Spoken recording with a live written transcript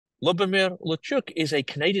Lubomyr Luciuk is a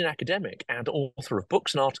Canadian academic and author of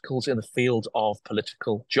books and articles in the field of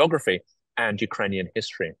political geography and Ukrainian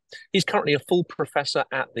history. He's currently a full professor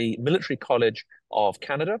at the Military College of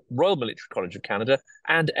Canada, Royal Military College of Canada,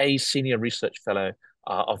 and a senior research fellow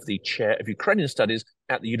of the Chair of Ukrainian Studies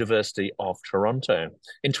at the University of Toronto.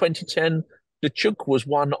 In 2010, Luciuk was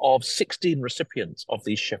one of 16 recipients of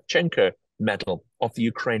the Shevchenko Medal of the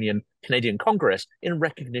Ukrainian Canadian Congress in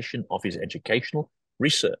recognition of his educational,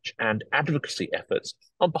 research, and advocacy efforts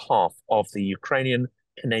on behalf of the Ukrainian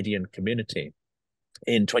Canadian community.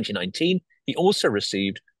 In 2019, he also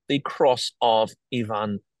received the Cross of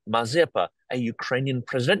Ivan Mazepa, a Ukrainian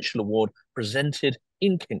Presidential Award presented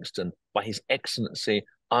in Kingston by His Excellency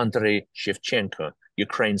Andriy Shevchenko,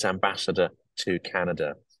 Ukraine's ambassador to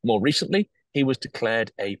Canada. More recently, he was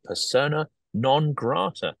declared a persona non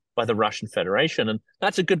grata by the Russian Federation. And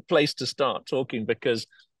that's a good place to start talking because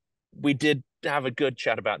we did have a good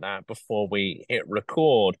chat about that before we hit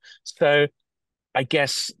record. So I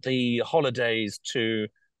guess the holidays to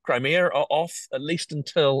Crimea are off, at least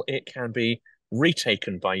until it can be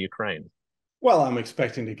retaken by Ukraine. Well, I'm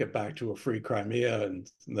expecting to get back to a free Crimea in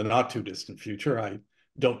the not too distant future. I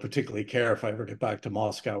don't particularly care if I ever get back to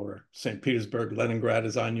Moscow or St. Petersburg, Leningrad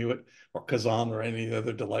as I knew it, or Kazan or any of the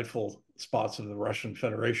other delightful spots of the Russian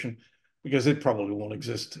Federation, because it probably won't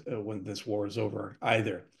exist when this war is over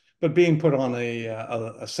either. But being put on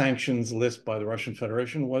a sanctions list by the Russian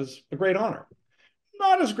Federation was a great honor.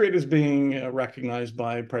 Not as great as being recognized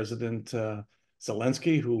by President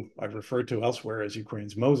Zelensky, who I've referred to elsewhere as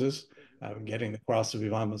Ukraine's Moses. Getting the Cross of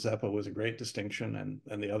Ivan Mazepa was a great distinction,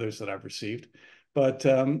 and the others that I've received. But,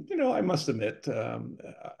 I must admit,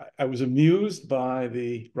 I was amused by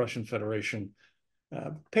the Russian Federation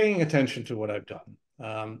paying attention to what I've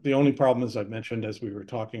done. The only problem, as I mentioned as we were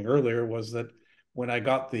talking earlier, was that when I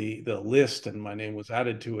got the list and my name was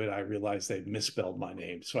added to it, I realized they'd misspelled my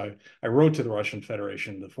name. So I wrote to the Russian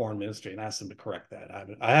Federation, the foreign ministry, and asked them to correct that.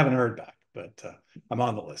 I haven't heard back, but I'm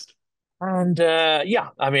on the list. And yeah,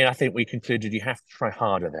 I mean, I think we concluded you have to try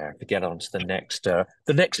harder there to get on to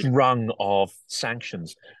the next rung of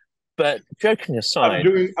sanctions. But joking aside,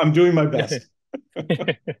 I'm doing my best.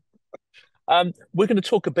 we're going to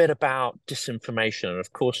talk a bit about disinformation. And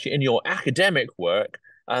of course, in your academic work,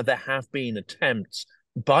 there have been attempts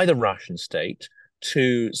by the Russian state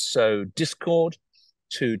to sow discord,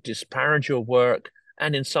 to disparage your work,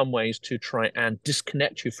 and in some ways to try and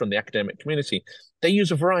disconnect you from the academic community. They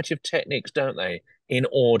use a variety of techniques, don't they, in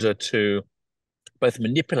order to both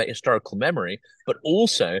manipulate historical memory, but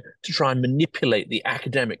also to try and manipulate the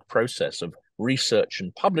academic process of research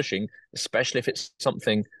and publishing, especially if it's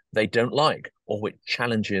something they don't like or which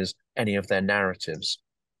challenges any of their narratives.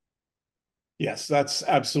 Yes, that's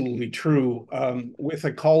absolutely true. With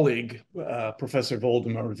a colleague, Professor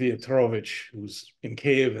Volodymyr Viatrovich, who's in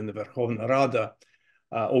Kiev in the Verkhovna Rada,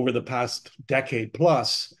 over the past decade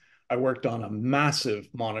plus, I worked on a massive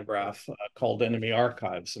monograph called Enemy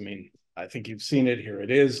Archives. I mean, I think you've seen it. Here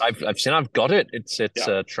it is. I've got it. It's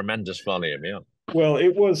a tremendous volume, yeah. Well,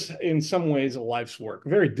 it was in some ways a life's work, a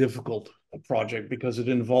very difficult project because it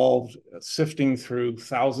involved sifting through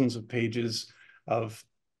thousands of pages of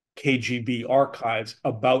KGB archives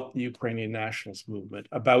about the Ukrainian nationalist movement,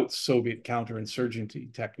 about Soviet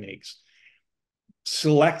counterinsurgency techniques,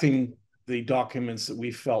 selecting the documents that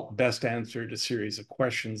we felt best answered a series of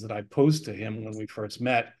questions that I posed to him when we first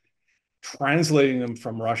met, translating them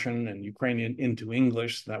from Russian and Ukrainian into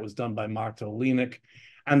English. That was done by Marta Olinik,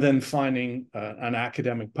 and then finding an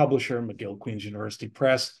academic publisher, McGill Queen's University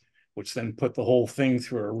Press, which then put the whole thing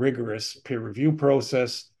through a rigorous peer review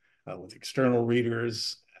process with external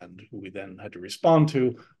readers and who we then had to respond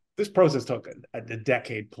to. This process took a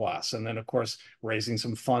decade plus. And then, of course, raising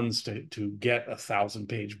some funds to get a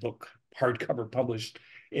 1,000-page book hardcover published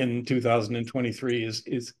in 2023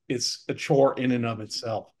 is a chore in and of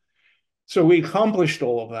itself. So we accomplished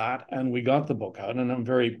all of that and we got the book out, and I'm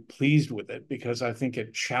very pleased with it because I think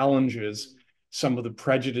it challenges some of the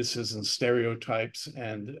prejudices and stereotypes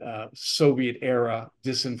and Soviet era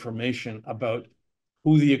disinformation about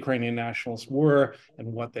who the Ukrainian nationalists were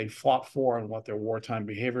and what they fought for and what their wartime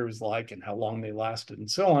behavior was like and how long they lasted and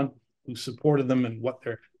so on, who supported them and what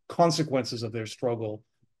their consequences of their struggle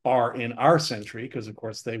are in our century, because of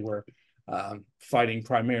course they were fighting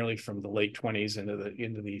primarily from the late 20s into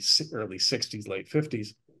the early 60s, late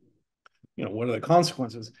 50s. You know, what are the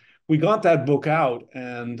consequences? We got that book out,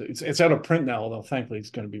 and it's out of print now, although thankfully it's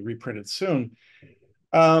going to be reprinted soon.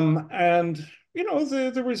 And you know,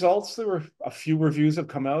 the results, there were a few reviews have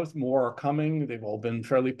come out, more are coming. They've all been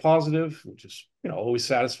fairly positive, which is, you know, always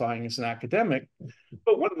satisfying as an academic.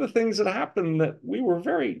 But one of the things that happened that we were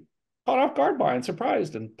very caught off guard by and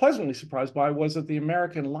surprised and pleasantly surprised by was that the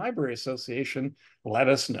American Library Association let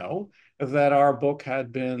us know that our book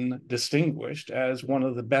had been distinguished as one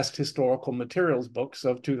of the best historical materials books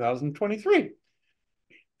of 2023.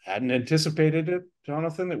 Hadn't anticipated it,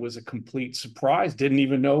 Jonathan. It was a complete surprise. Didn't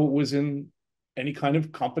even know it was in any kind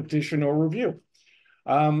of competition or review.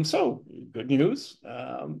 So good news.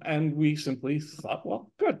 And we simply thought,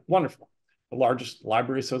 well, good, wonderful. The largest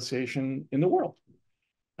library association in the world.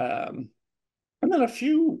 And then a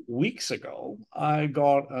few weeks ago, I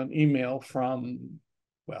got an email from,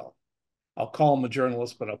 well, I'll call him a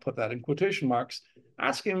journalist, but I'll put that in quotation marks,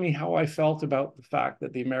 asking me how I felt about the fact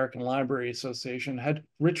that the American Library Association had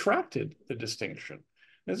retracted the distinction.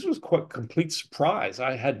 This was quite a complete surprise.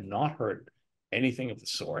 I had not heard anything of the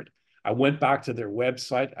sort. I went back to their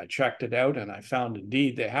website, I checked it out, and I found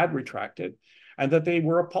indeed they had retracted and that they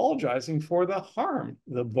were apologizing for the harm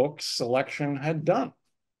the book's selection had done.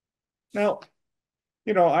 Now,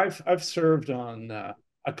 you know, I've served on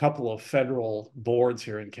a couple of federal boards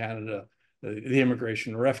here in Canada, the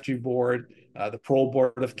Immigration and Refugee Board, the Parole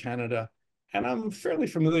Board of Canada, and I'm fairly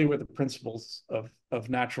familiar with the principles of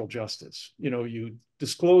natural justice. You know, you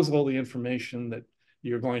disclose all the information that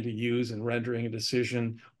you're going to use in rendering a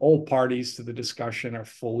decision. All parties to the discussion are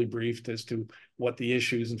fully briefed as to what the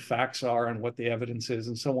issues and facts are and what the evidence is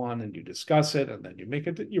and so on, and you discuss it, and then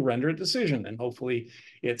you render a decision, and hopefully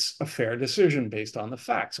it's a fair decision based on the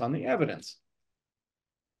facts, on the evidence.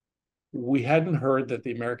 We hadn't heard that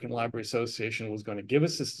the American Library Association was going to give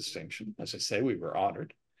us this distinction. As I say, we were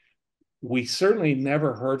honored. We certainly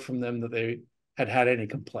never heard from them that they had had any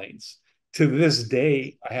complaints. To this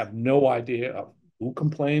day, I have no idea of who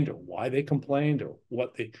complained or why they complained or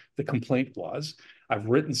what the complaint was. I've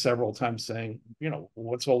written several times saying, you know,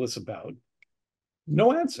 what's all this about?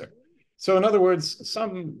 No answer. So in other words,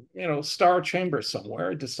 some, you know, star chamber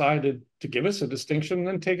somewhere decided to give us a distinction and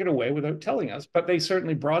then take it away without telling us, but they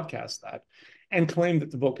certainly broadcast that and claimed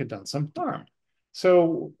that the book had done some harm.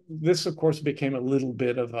 So this, of course, became a little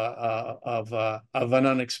bit of an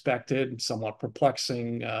unexpected, somewhat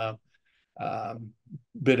perplexing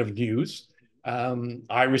bit of news.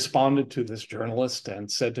 I responded to this journalist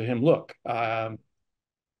and said to him, look, I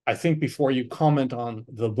think before you comment on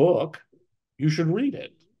the book, you should read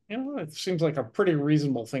it. You know, it seems like a pretty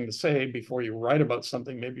reasonable thing to say before you write about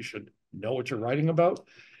something. Maybe you should know what you're writing about.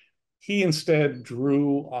 He instead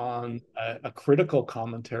drew on a critical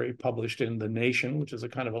commentary published in The Nation, which is a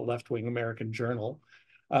kind of a left-wing American journal,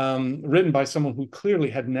 written by someone who clearly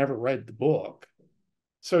had never read the book.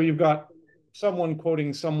 So you've got someone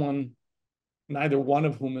quoting someone, neither one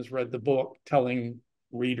of whom has read the book, telling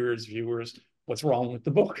readers, viewers, what's wrong with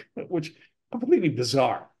the book, which is completely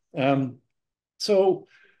bizarre. So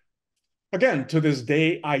again, to this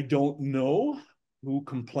day, I don't know who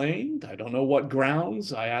complained. I don't know what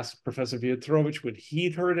grounds. I asked Professor Viatrovich, would he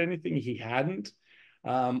heard anything? He hadn't.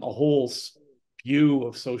 A whole spew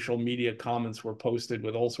of social media comments were posted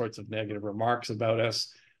with all sorts of negative remarks about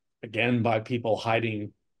us, again, by people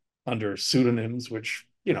hiding under pseudonyms, which,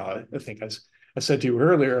 you know, I think as I said to you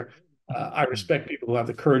earlier, I respect people who have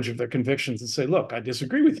the courage of their convictions and say, look, I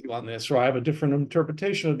disagree with you on this, or I have a different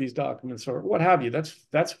interpretation of these documents, or what have you.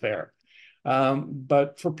 That's fair.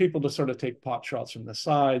 But for people to sort of take pot shots from the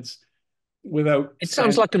sides without... It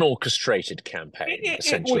sounds like an orchestrated campaign,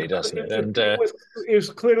 essentially, doesn't it? And it was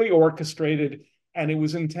clearly orchestrated, and it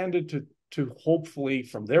was intended to hopefully,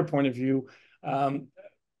 from their point of view,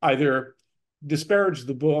 either disparage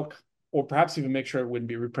the book or perhaps even make sure it wouldn't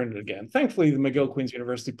be reprinted again. Thankfully, the McGill Queen's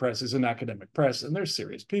University Press is an academic press, and they're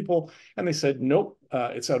serious people. And they said, nope,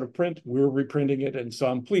 it's out of print. We're reprinting it. And so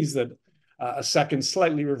I'm pleased that a second,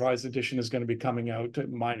 slightly revised edition is going to be coming out,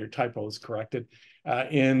 minor typos corrected,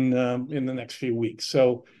 in the next few weeks.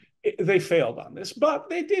 So they failed on this, but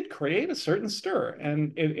they did create a certain stir.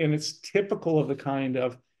 And it's typical of the kind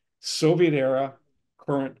of Soviet-era,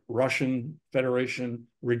 current Russian Federation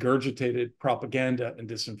regurgitated propaganda and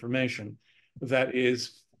disinformation that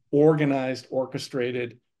is organized,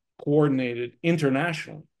 orchestrated, coordinated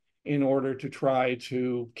internationally in order to try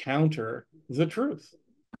to counter the truth.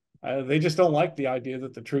 They just don't like the idea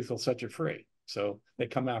that the truth will set you free. So they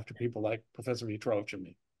come after people like Professor Vitrovich and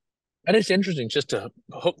me. And it's interesting just to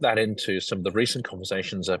hook that into some of the recent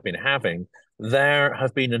conversations I've been having. There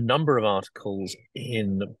have been a number of articles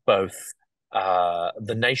in both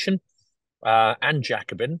The Nation and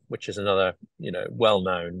Jacobin, which is another,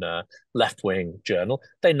 well-known left-wing journal.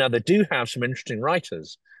 They do have some interesting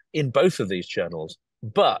writers in both of these journals,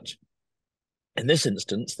 but in this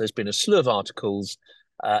instance, there's been a slew of articles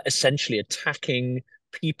essentially attacking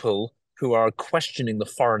people who are questioning the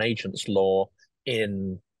foreign agents law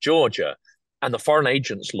in Georgia. And the foreign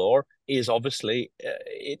agents law is obviously,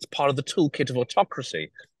 it's part of the toolkit of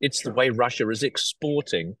autocracy. It's the way Russia is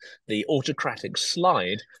exporting the autocratic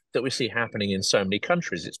slide that we see happening in so many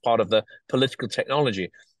countries. It's part of the political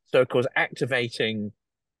technology. So, of course, activating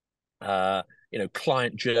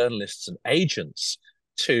client journalists and agents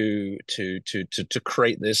to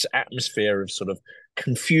create this atmosphere of sort of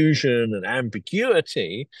confusion and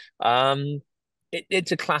ambiguity.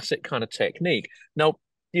 It's a classic kind of technique. Now,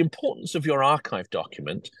 the importance of your archive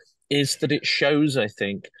document is that it shows, I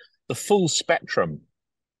think, the full spectrum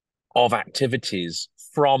of activities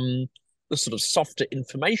from the sort of softer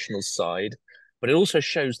informational side, but it also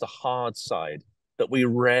shows the hard side that we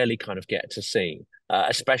rarely kind of get to see,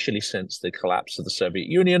 especially since the collapse of the Soviet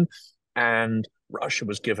Union. And Russia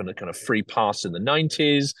was given a kind of free pass in the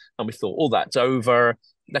 90s, and we thought, oh, that's over.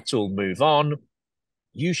 Let's all move on.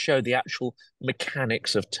 You show the actual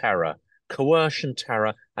mechanics of terror, coercion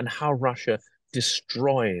terror, and how Russia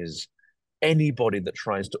destroys anybody that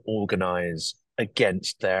tries to organize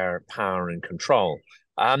against their power and control.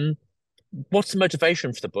 What's the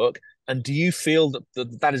motivation for the book? And do you feel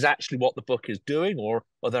that that is actually what the book is doing, or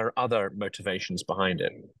are there other motivations behind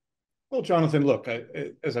it? Well, Jonathan, look,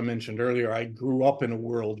 as I mentioned earlier, I grew up in a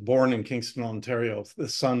world, born in Kingston, Ontario, the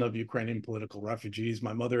son of Ukrainian political refugees.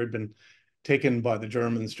 My mother had been taken by the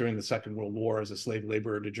Germans during the Second World War as a slave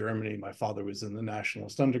laborer to Germany. My father was in the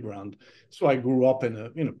nationalist underground. So I grew up in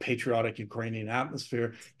a patriotic Ukrainian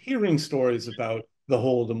atmosphere, hearing stories about the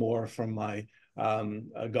Holodomor from my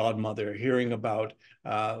godmother, hearing about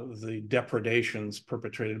the depredations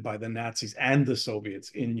perpetrated by the Nazis and the Soviets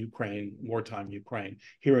in Ukraine, wartime Ukraine,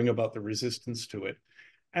 hearing about the resistance to it.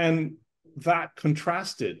 And that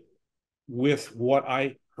contrasted with what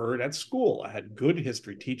I heard at school. I had good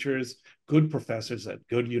history teachers, good professors at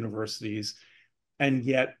good universities. And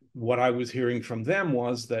yet what I was hearing from them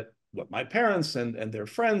was that what my parents and their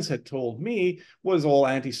friends had told me was all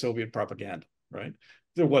anti-Soviet propaganda, right?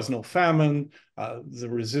 There was no famine. The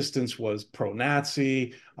resistance was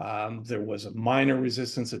pro-Nazi. There was a minor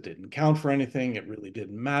resistance that didn't count for anything. It really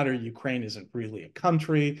didn't matter. Ukraine isn't really a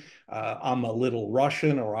country. I'm a little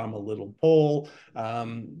Russian or I'm a little Pole.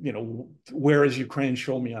 Where is Ukraine?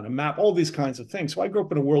 Show me on a map. All these kinds of things. So I grew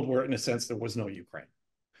up in a world where, in a sense, there was no Ukraine.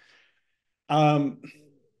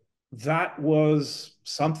 That was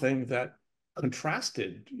something that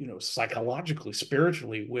contrasted, psychologically,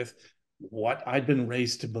 spiritually with what I'd been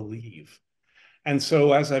raised to believe. And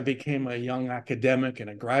so as I became a young academic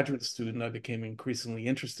and a graduate student, I became increasingly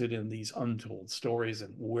interested in these untold stories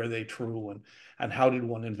and were they true and how did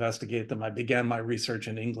one investigate them. I began my research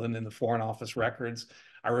in England in the Foreign Office records.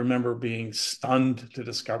 I remember being stunned to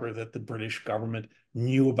discover that the British government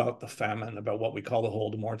knew about the famine, about what we call the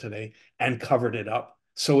Holodomor today, and covered it up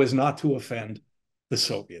so as not to offend the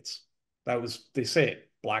Soviets. That was, they say it,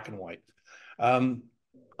 black and white.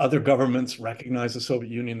 Other governments recognized the Soviet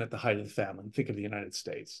Union at the height of the famine. Think of the United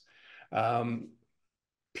States.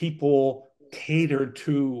 People catered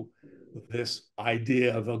to this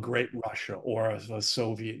idea of a great Russia or of a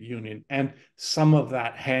Soviet Union. And some of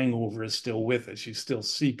that hangover is still with us. You still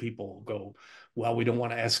see people go, well, we don't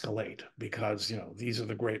want to escalate because, these are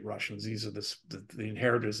the great Russians. These are the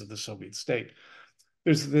inheritors of the Soviet state.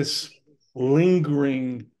 There's this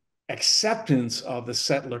lingering acceptance of the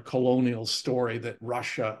settler colonial story that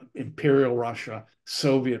Russia, imperial Russia,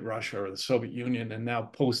 Soviet Russia, or the Soviet Union, and now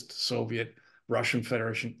post-Soviet Russian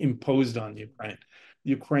Federation imposed on Ukraine.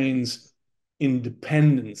 Ukraine's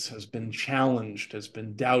independence has been challenged, has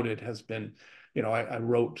been doubted, has been, I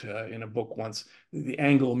wrote in a book once, the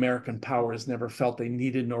Anglo-American powers never felt they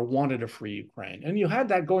needed nor wanted a free Ukraine. And you had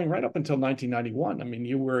that going right up until 1991. I mean,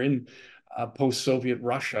 you were in post-Soviet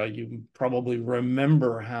Russia. You probably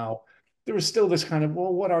remember how there was still this kind of,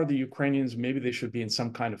 well, what are the Ukrainians? Maybe they should be in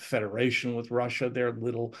some kind of federation with Russia.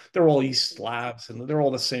 They're all East Slavs and they're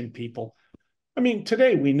all the same people. I mean,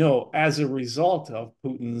 today we know as a result of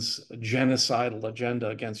Putin's genocidal agenda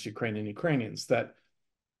against Ukrainians that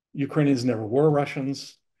Ukrainians never were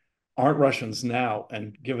Russians, aren't Russians now,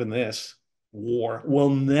 and given this war, will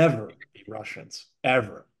never be Russians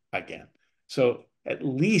ever again. So at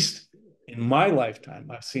least in my lifetime,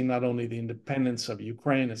 I've seen not only the independence of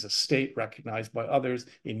Ukraine as a state recognized by others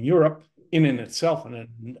in Europe, in itself,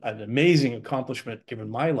 an amazing accomplishment given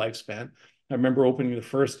my lifespan. I remember opening the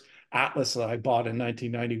first atlas that I bought in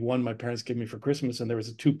 1991. My parents gave me for Christmas, and there was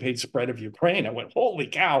a 2-page spread of Ukraine. I went, holy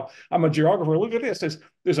cow, I'm a geographer. Look at this.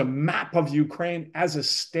 There's a map of Ukraine as a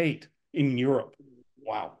state in Europe.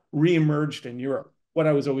 Wow, reemerged in Europe. What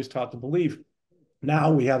I was always taught to believe.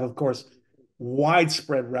 Now we have, of course,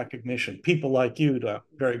 widespread recognition. People like you, I'm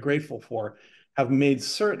very grateful for, have made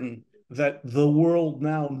certain that the world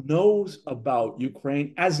now knows about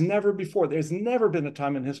Ukraine as never before. There's never been a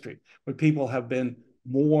time in history when people have been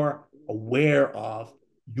more aware of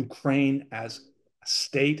Ukraine as a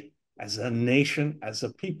state, as a nation, as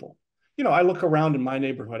a people. You know, I look around in my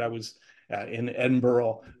neighborhood. I was in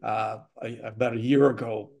Edinburgh about a year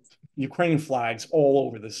ago, Ukrainian flags all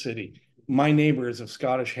over the city. My neighbor is of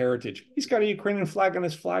Scottish heritage. He's got a Ukrainian flag on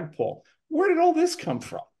his flagpole. Where did all this come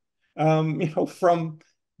from? You know, from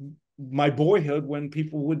my boyhood when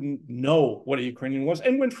people wouldn't know what a Ukrainian was.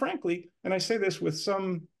 And when, frankly, and I say this with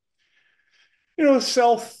some, you know,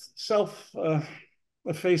 self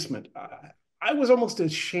effacement, I was almost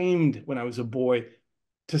ashamed when I was a boy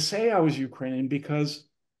to say I was Ukrainian because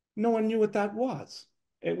no one knew what that was.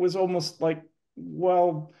 It was almost like,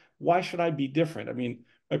 well, why should I be different? I mean,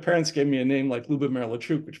 my parents gave me a name like Lubomyr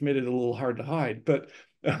Luciuk, which made it a little hard to hide. But,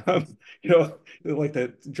 you know, like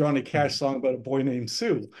that Johnny Cash song about a boy named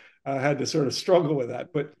Sue, I had to sort of struggle with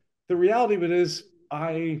that. But the reality of it is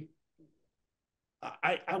I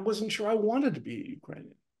wasn't sure I wanted to be a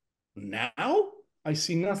Ukrainian. Now I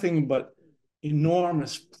see nothing but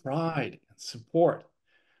enormous pride and support.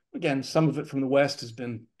 Again, some of it from the West has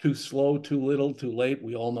been too slow, too little, too late.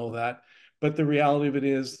 We all know that. But the reality of it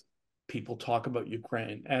is people talk about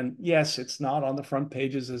Ukraine. And yes, it's not on the front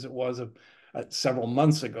pages as it was several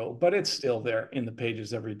months ago, but it's still there in the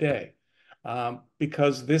pages every day.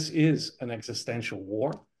 Because this is an existential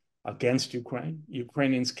war against Ukraine.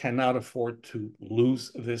 Ukrainians cannot afford to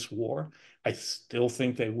lose this war. I still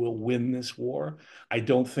think they will win this war. I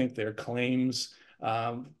don't think their claims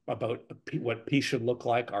about what peace should look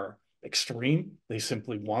like are extreme. They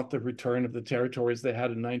simply want the return of the territories they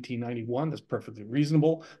had in 1991. That's perfectly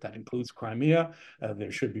reasonable. That includes Crimea.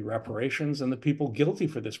 There should be reparations, and the people guilty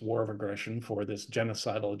for this war of aggression, for this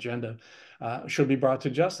genocidal agenda, should be brought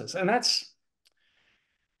to justice. And that's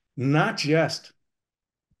not just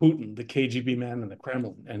Putin, the KGB man in the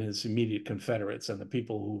Kremlin, and his immediate confederates and the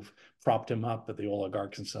people who've propped him up, the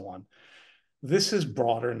oligarchs and so on. This is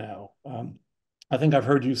broader now. I think I've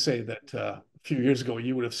heard you say that a few years ago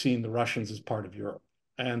you would have seen the Russians as part of Europe.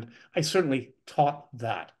 And I certainly taught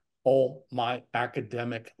that all my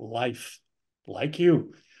academic life. Like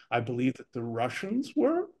you, I believe that the Russians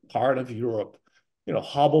were part of Europe, you know,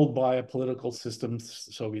 hobbled by a political system, the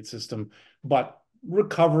Soviet system, but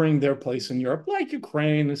recovering their place in Europe, like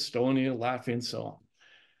Ukraine, Estonia, Latvia, and so on.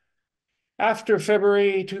 After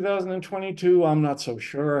February 2022, I'm not so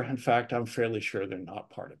sure. In fact, I'm fairly sure they're not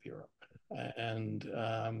part of Europe and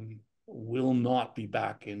will not be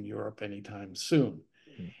back in Europe anytime soon.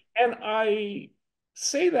 And I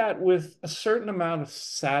say that with a certain amount of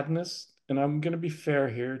sadness, and I'm going to be fair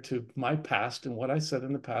here to my past and what I said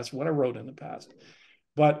in the past, what I wrote in the past.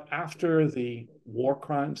 But after the war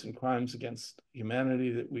crimes and crimes against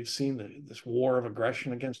humanity that we've seen, this war of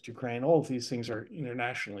aggression against Ukraine, all of these things are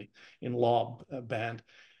internationally in law banned.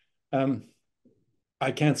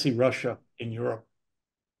 I can't see Russia in Europe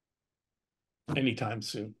anytime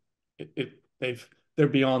soon. They're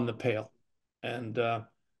beyond the pale, and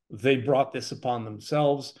they brought this upon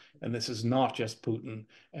themselves. And this is not just Putin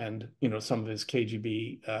and some of his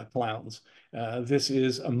KGB clowns. This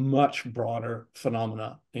is a much broader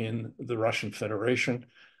phenomena in the Russian Federation.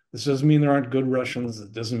 This doesn't mean there aren't good Russians.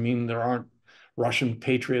 It doesn't mean there aren't Russian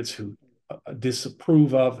patriots who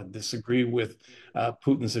disapprove of and disagree with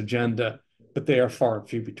Putin's agenda, but they are far and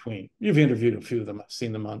few between. You've interviewed a few of them. I've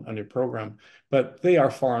seen them on your program, but they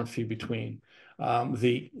are far and few between.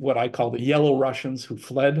 What I call the yellow Russians who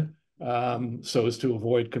fled so as to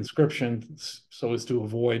avoid conscription, so as to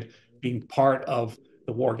avoid being part of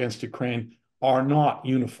the war against Ukraine, are not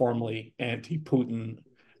uniformly anti-Putin.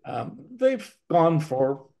 They've gone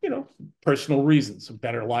for, personal reasons, a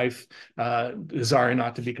better life, desire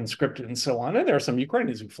not to be conscripted and so on. And there are some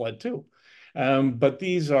Ukrainians who fled too. But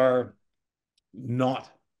these are not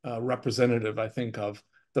representative, I think, of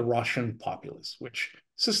the Russian populace, which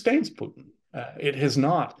sustains Putin. It has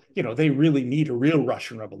not, they really need a real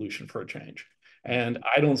Russian revolution for a change. And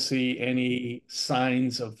I don't see any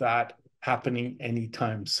signs of that happening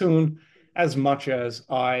anytime soon, as much as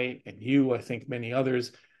I and you, I think many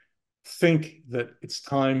others, think that it's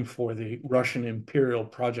time for the Russian imperial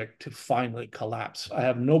project to finally collapse. I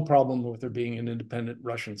have no problem with there being an independent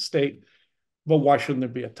Russian state, but why shouldn't there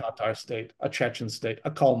be a Tatar state, a Chechen state,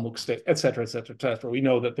 a Kalmuk state, et cetera, et cetera, et cetera? We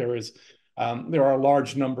know that there are a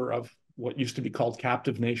large number of what used to be called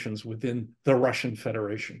captive nations within the Russian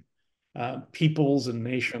Federation, peoples and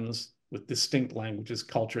nations with distinct languages,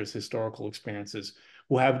 cultures, historical experiences,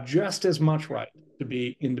 who have just as much right to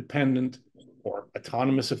be independent or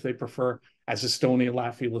autonomous if they prefer, as Estonia,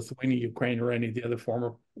 Latvia, Lithuania, Ukraine, or any of the other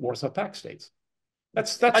former Warsaw Pact states.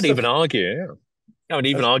 I'd even argue, yeah. I would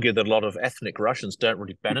even argue that a lot of ethnic Russians don't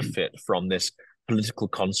really benefit from this political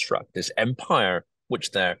construct, this empire,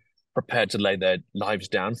 which they're prepared to lay their lives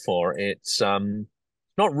down for. It's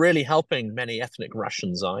not really helping many ethnic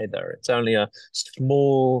Russians either. It's only a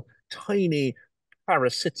small, tiny,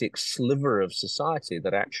 parasitic sliver of society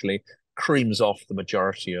that actually creams off the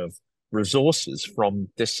majority of resources from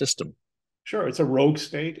this system. Sure, it's a rogue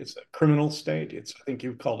state. It's a criminal state. I think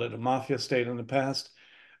you've called it a mafia state in the past.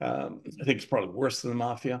 I think it's probably worse than the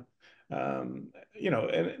mafia. And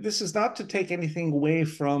this is not to take anything away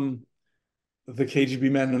from the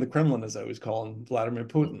KGB man in the Kremlin, as I always call him, Vladimir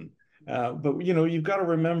Putin. But you've got to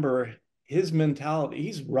remember his mentality.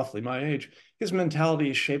 He's roughly my age. His mentality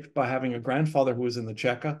is shaped by having a grandfather who was in the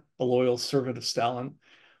Cheka, a loyal servant of Stalin,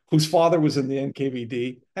 whose father was in the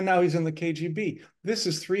NKVD, and now he's in the KGB. This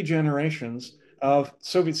is 3 generations of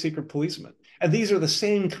Soviet secret policemen. And these are the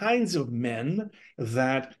same kinds of men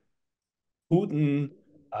that Putin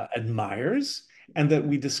admires and that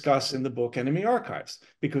we discuss in the book Enemy Archives.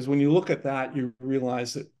 Because when you look at that, you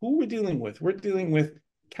realize that who we're dealing with? We're dealing with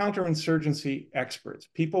counterinsurgency experts,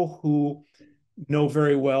 people who know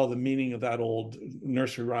very well the meaning of that old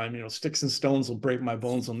nursery rhyme, sticks and stones will break my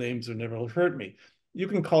bones, and names will never hurt me. You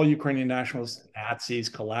can call Ukrainian nationalists Nazis,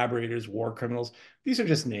 collaborators, war criminals. These are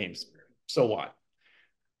just names. So what?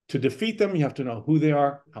 To defeat them, you have to know who they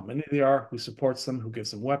are, how many they are, who supports them, who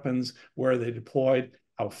gives them weapons, where are they deployed,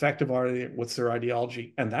 how effective are they, what's their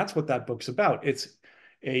ideology. And that's what that book's about. It's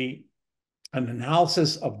an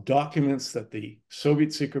analysis of documents that the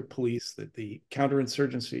Soviet secret police, that the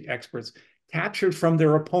counterinsurgency experts captured from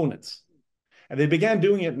their opponents. And they began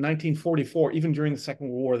doing it in 1944. Even during the Second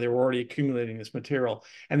World War, they were already accumulating this material.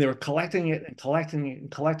 And they were collecting it and collecting it and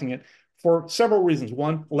collecting it for several reasons.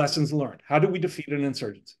 One, lessons learned. How do we defeat an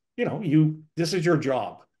insurgency? This is your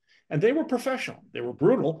job. And they were professional. They were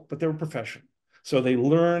brutal, but they were professional. So they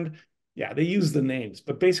learned, they used the names,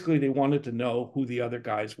 but basically they wanted to know who the other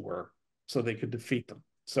guys were so they could defeat them.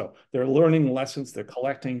 So they're learning lessons. They're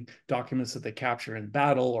collecting documents that they capture in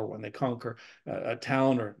battle or when they conquer a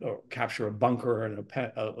town or capture a bunker or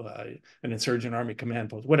an insurgent army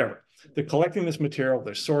command post, whatever. They're collecting this material.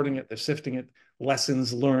 They're sorting it. They're sifting it.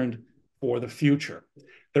 Lessons learned for the future.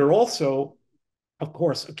 They're also, of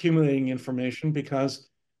course, accumulating information because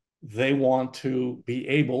they want to be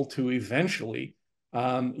able to eventually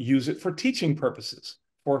use it for teaching purposes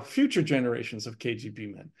for future generations of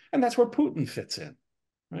KGB men. And that's where Putin fits in.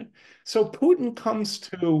 Right? So Putin comes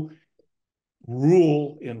to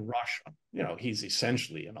rule in Russia. He's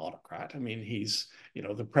essentially an autocrat. I mean, he's,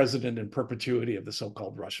 the president in perpetuity of the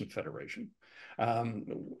so-called Russian Federation.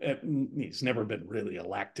 He's never been really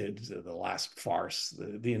elected. The last farce,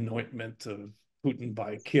 the anointment of Putin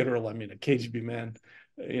by Kirill, a KGB man,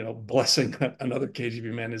 blessing another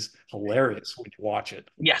KGB man is hilarious when you watch it.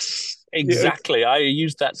 Yes, exactly. I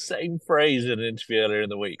used that same phrase in an interview earlier in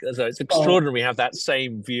the week. So it's extraordinary we have that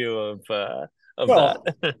same view of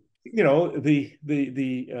that.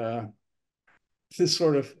 This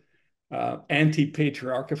sort of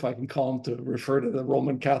anti-patriarch, if I can call him to refer to the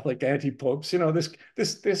Roman Catholic anti-popes,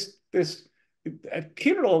 this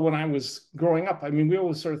Kirill, when I was growing up, we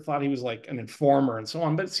always sort of thought he was like an informer and so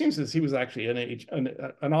on, but it seems as he was actually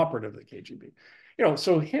an operative of the KGB.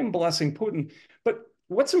 So him blessing Putin. But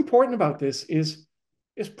what's important about this is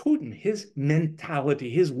Putin, his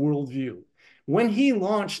mentality, his worldview. When he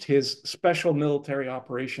launched his special military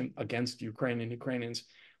operation against Ukrainians,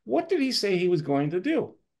 what did he say he was going to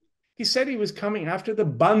do? He said he was coming after the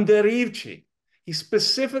Banderivchi. He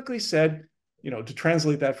specifically said, to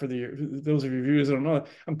translate that for those of you viewers who don't know,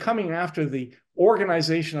 I'm coming after the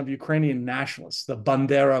organization of Ukrainian nationalists, the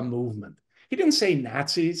Bandera movement. He didn't say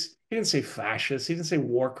Nazis. He didn't say fascists. He didn't say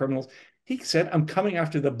war criminals. He said, I'm coming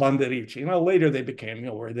after the Banderivchi. Later they became,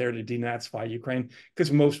 we're there to denazify Ukraine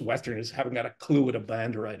because most Westerners haven't got a clue what a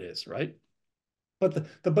Banderite is, right? But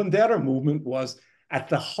the Bandera movement was at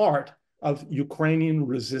the heart of Ukrainian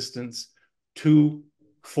resistance to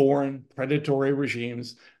foreign predatory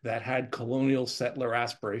regimes that had colonial settler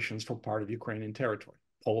aspirations for part of Ukrainian territory.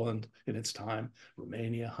 Poland in its time,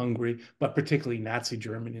 Romania, Hungary, but particularly Nazi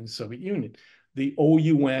Germany and the Soviet Union. The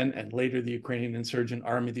OUN and later the Ukrainian Insurgent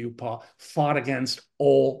Army, the UPA, fought against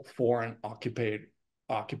all foreign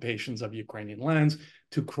occupations of Ukrainian lands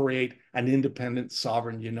to create an independent,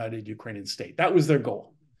 sovereign, united Ukrainian state. That was their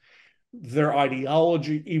goal. Their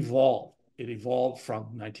ideology evolved. It evolved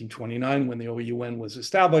from 1929, when the OUN was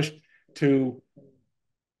established, to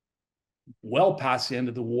well past the end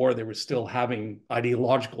of the war. They were still having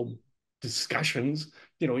ideological discussions.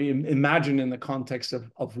 Imagine in the context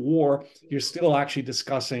of war, you're still actually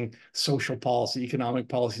discussing social policy, economic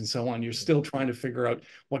policy, and so on. You're still trying to figure out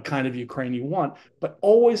what kind of Ukraine you want. But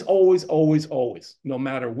always, always, always, always, no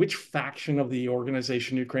matter which faction of the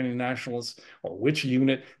organization, Ukrainian nationalists, or which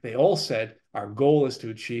unit, they all said, our goal is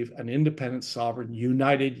to achieve an independent, sovereign,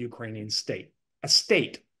 united Ukrainian state, a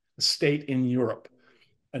state in Europe,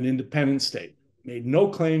 an independent state. Made no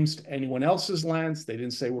claims to anyone else's lands. They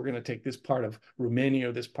didn't say we're going to take this part of Romania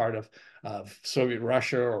or this part of Soviet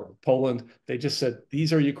Russia or Poland. They just said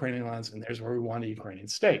these are Ukrainian lands and there's where we want a Ukrainian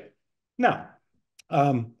state. Now,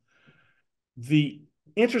 the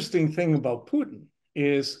interesting thing about Putin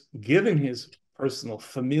is, given his personal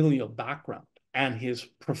familial background and his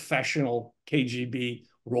professional KGB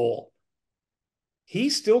role, he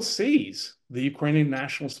still sees the Ukrainian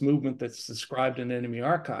nationalist movement that's described in enemy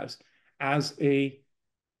archives as a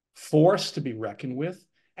force to be reckoned with,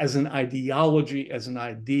 as an ideology, as an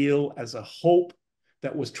ideal, as a hope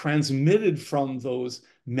that was transmitted from those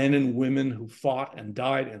men and women who fought and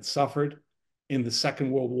died and suffered in the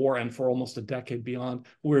Second World War and for almost a decade beyond,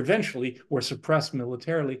 who eventually were suppressed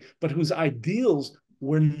militarily, but whose ideals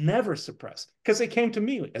were never suppressed because they came to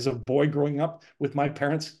me as a boy growing up with my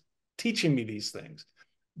parents teaching me these things.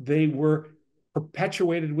 They were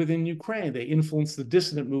perpetuated within Ukraine. They influenced the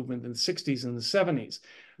dissident movement in the 60s and the 70s.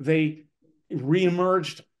 They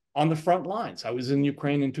reemerged on the front lines. I was in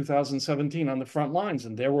Ukraine in 2017 on the front lines,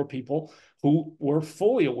 and there were people who were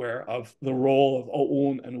fully aware of the role of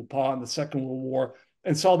OUN and UPA in the Second World War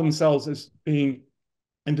and saw themselves as being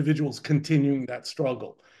individuals continuing that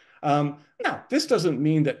struggle. Now, this doesn't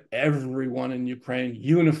mean that everyone in Ukraine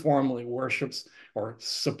uniformly worships or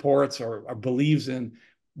supports or believes in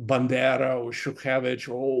Bandera or Shukhevich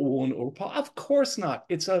or OUN or UPA. Of course not.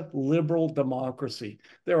 It's a liberal democracy.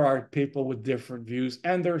 There are people with different views,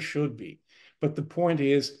 and there should be. But the point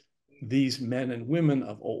is, these men and women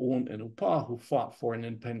of OUN and UPA who fought for an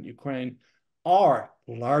independent Ukraine are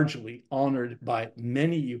largely honored by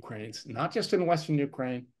many Ukrainians, not just in Western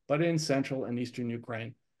Ukraine, but in Central and Eastern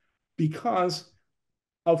Ukraine, because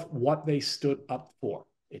of what they stood up for.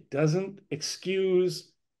 It doesn't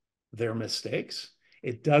excuse their mistakes.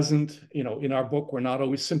 It doesn't, in our book, we're not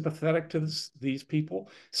always sympathetic to these people.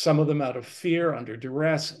 Some of them, out of fear, under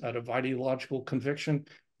duress, out of ideological conviction,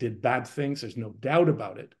 did bad things. There's no doubt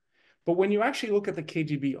about it. But when you actually look at the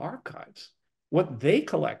KGB archives, what they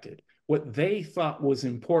collected, what they thought was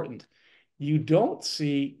important, you don't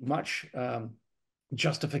see much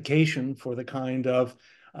justification for the kind of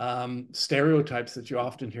stereotypes that you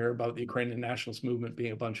often hear about the Ukrainian nationalist movement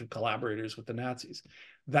being a bunch of collaborators with the Nazis.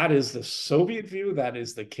 That is the Soviet view. That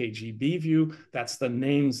is the KGB view. That's the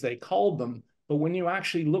names they called them. But when you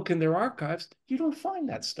actually look in their archives, you don't find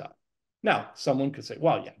that stuff. Now, someone could say,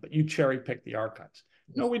 well, yeah, but you cherry picked the archives.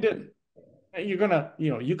 No, we didn't. You're going to,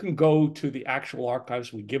 you can go to the actual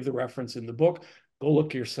archives. We give the reference in the book. Go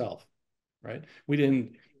look yourself, right? We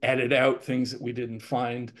didn't edit out things that we didn't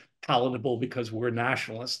find palatable because we're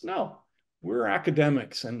nationalists. No, we're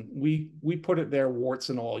academics, and we put it there, warts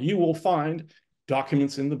and all. You will find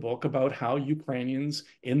documents in the book about how Ukrainians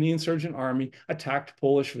in the insurgent army attacked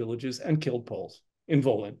Polish villages and killed Poles in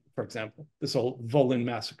Volyn, for example, this whole Volyn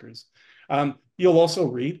massacres. You'll also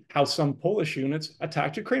read how some Polish units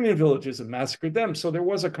attacked Ukrainian villages and massacred them. So there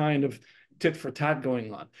was a kind of tit for tat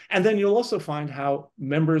going on. And then you'll also find how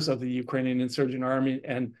members of the Ukrainian insurgent army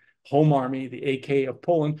and Home Army, the AK of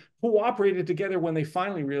Poland, who operated together when they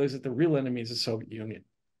finally realized that the real enemy is the Soviet Union.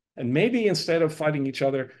 And maybe instead of fighting each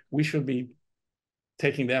other, we should be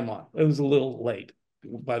taking them on. It was a little late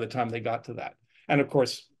by the time they got to that. And of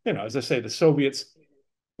course, as I say, the Soviets,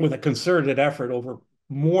 with a concerted effort over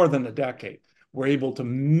more than a decade, were able to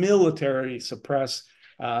militarily suppress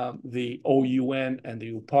the OUN and the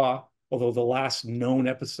UPA, although the last known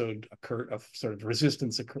episode of sort of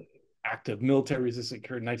resistance active military resistance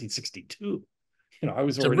occurred in 1962. I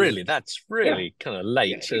was already... that's really kind of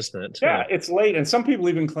late, isn't it? Yeah, it's late. And some people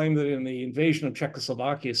even claim that in the invasion of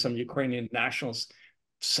Czechoslovakia, some Ukrainian nationalists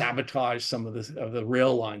sabotaged some of the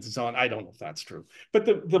rail lines and so on. I don't know if that's true. But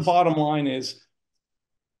the bottom line is,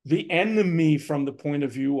 the enemy from the point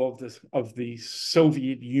of view of the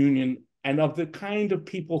Soviet Union and of the kind of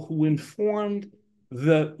people who informed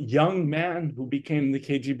the young man who became the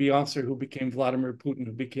KGB officer, who became Vladimir Putin,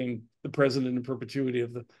 who became the president in perpetuity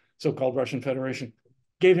of the so-called Russian Federation,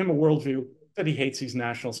 gave him a worldview that he hates these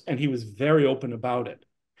nationals, and he was very open about it.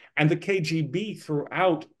 And the KGB,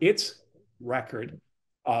 throughout its record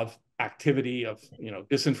of activity, of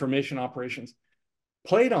disinformation operations,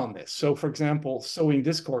 played on this. So, for example, sowing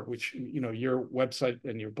discord, which your website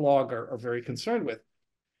and your blog are very concerned with,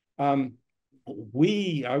 I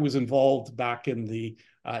was involved back in the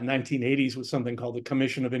 1980s with something called the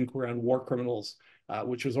Commission of Inquiry on War Criminals,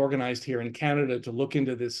 which was organized here in Canada to look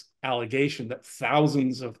into this allegation that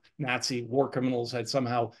thousands of Nazi war criminals had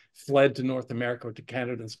somehow fled to North America, or to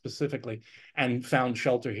Canada specifically, and found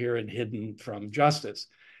shelter here and hidden from justice.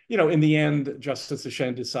 In the end, Justice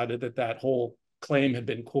Deschênes decided that that whole claim had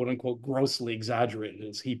been, quote unquote, grossly exaggerated,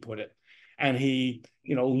 as he put it. And he,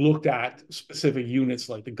 looked at specific units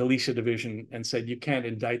like the Galicia Division and said, you can't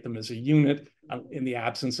indict them as a unit in the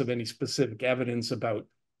absence of any specific evidence about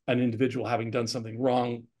an individual having done something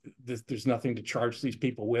wrong. There's nothing to charge these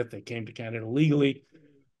people with. They came to Canada legally.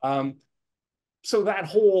 So that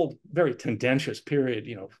whole very tendentious period,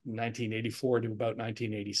 1984 to about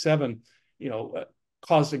 1987,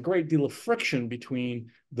 caused a great deal of friction between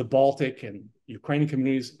the Baltic and Ukrainian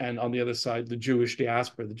communities, and on the other side, the Jewish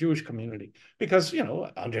diaspora, the Jewish community. Because,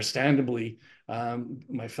 understandably,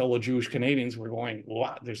 my fellow Jewish Canadians were going,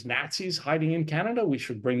 wow, there's Nazis hiding in Canada. We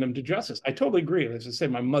should bring them to justice. I totally agree. As I say,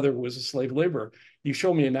 my mother was a slave laborer. You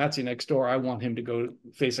show me a Nazi next door, I want him to go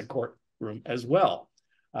face a courtroom as well.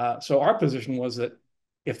 So our position was that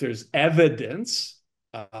if there's evidence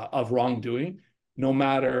of wrongdoing, no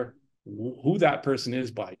matter who that person is,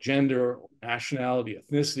 by gender, nationality,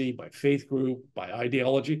 ethnicity, by faith group, by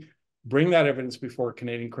ideology, bring that evidence before a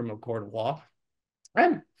Canadian Criminal Court of Law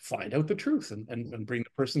and find out the truth and bring the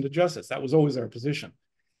person to justice. That was always our position.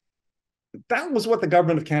 That was what the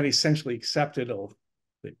government of Canada essentially accepted.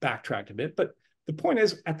 They backtracked a bit, but the point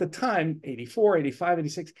is, at the time, 84, 85,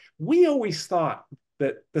 86, we always thought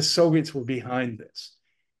that the Soviets were behind this,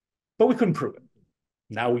 but we couldn't prove it.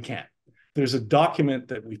 Now we can. There's a document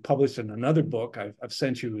that we published in another book. I've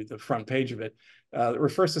sent you the front page of it. It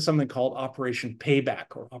refers to something called Operation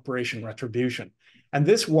Payback or Operation Retribution. And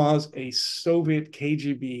this was a Soviet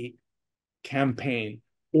KGB campaign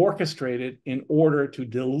orchestrated in order to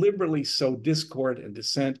deliberately sow discord and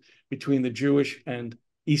dissent between the Jewish and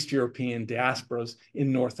East European diasporas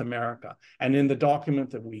in North America. And in the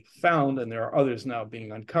document that we found, and there are others now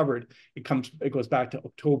being uncovered, it goes back to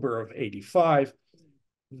October of 85.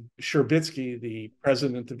 Sherbitsky, the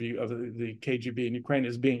president of the KGB in Ukraine,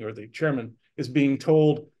 or the chairman, is being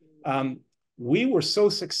told, we were so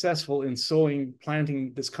successful in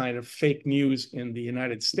planting this kind of fake news in the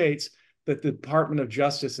United States that the Department of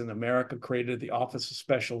Justice in America created the Office of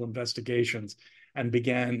Special Investigations and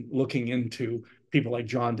began looking into people like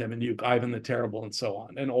John Demjanjuk, Ivan the Terrible, and so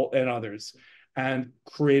on, and others, and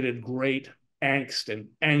created great angst and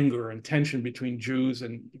anger and tension between Jews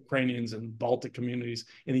and Ukrainians and Baltic communities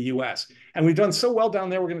in the US. And we've done so well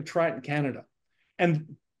down there, we're going to try it in Canada.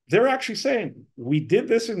 And they're actually saying, we did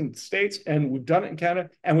this in the States and we've done it in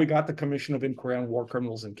Canada, and we got the Commission of Inquiry on War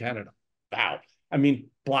Criminals in Canada. Wow. I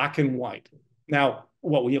mean, black and white. Now,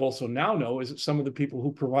 what we also now know is that some of the people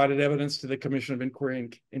who provided evidence to the Commission of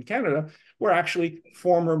Inquiry in Canada were actually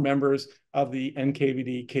former members of the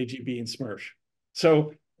NKVD, KGB, and SMERSH.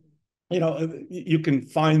 So, you can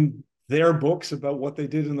find their books about what they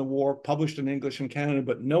did in the war published in English in Canada,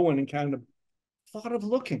 but no one in Canada thought of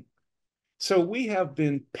looking. So we have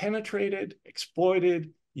been penetrated, exploited,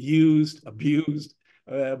 used, abused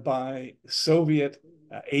by Soviet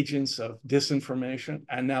agents of disinformation,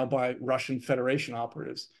 and now by Russian Federation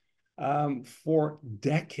operatives for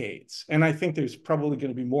decades. And I think there's probably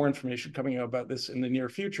going to be more information coming out about this in the near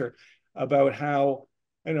future, about how,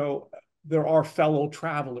 there are fellow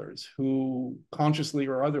travelers who, consciously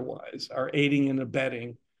or otherwise, are aiding and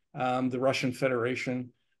abetting the Russian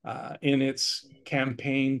Federation in its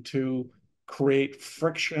campaign to create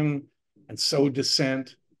friction and sow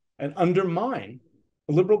dissent and undermine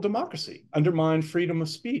liberal democracy, undermine freedom of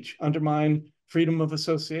speech, undermine freedom of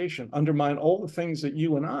association, undermine all the things that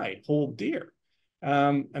you and I hold dear.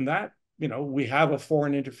 And that, we have a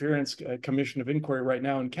Foreign Interference Commission of Inquiry right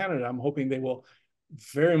now in Canada. I'm hoping they will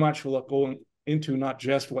very much look going into not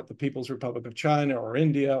just what the People's Republic of China or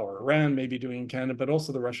India or Iran may be doing in Canada, but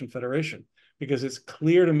also the Russian Federation, because it's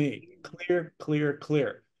clear to me,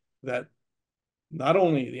 clear, that not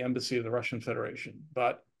only the embassy of the Russian Federation,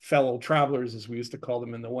 but fellow travelers, as we used to call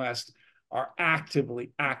them in the West, are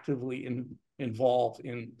actively involved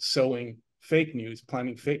in sowing fake news,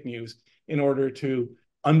 planting fake news in order to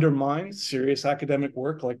undermine serious academic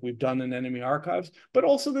work like we've done in Enemy Archives, but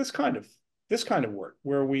also this kind of work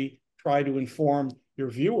where we try to inform your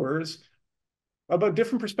viewers about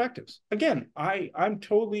different perspectives. Again, I'm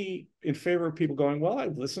totally in favor of people going, well,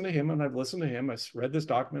 I've listened to him and I've listened to him. I've read this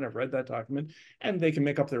document, I've read that document, and they can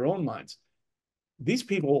make up their own minds. These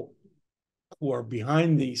people who are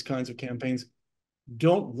behind these kinds of campaigns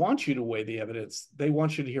don't want you to weigh the evidence. They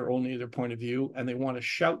want you to hear only their point of view, and they want to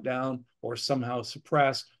shout down or somehow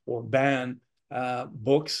suppress or ban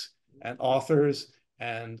books and authors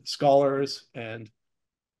and scholars and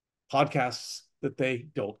podcasts that they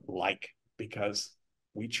don't like, because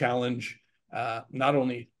we challenge not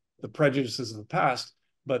only the prejudices of the past,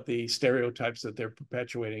 but the stereotypes that they're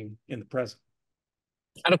perpetuating in the present.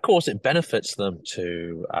 And of course, it benefits them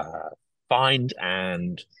to find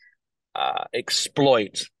and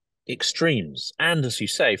exploit extremes, and as you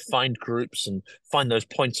say, find groups and find those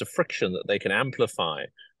points of friction that they can amplify.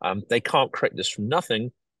 They can't create this from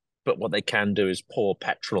nothing, but what they can do is pour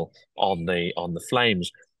petrol on the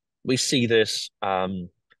flames. We see this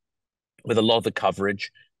with a lot of the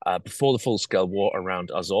coverage before the full-scale war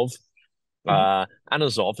around Azov. And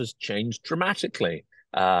Azov has changed dramatically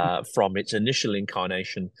from its initial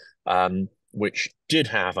incarnation, which did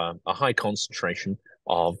have a high concentration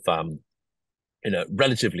of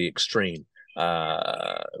relatively extreme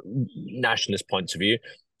nationalist points of view,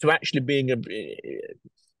 to actually being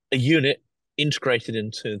a unit integrated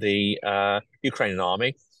into the Ukrainian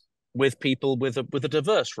army with people with a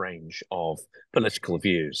diverse range of political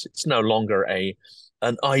views. It's no longer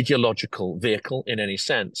an ideological vehicle in any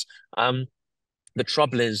sense. The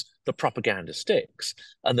trouble is the propaganda sticks,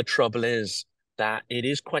 and the trouble is that it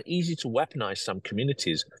is quite easy to weaponize some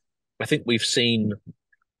communities. I think we've seen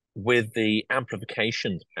with the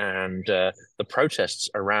amplification and the protests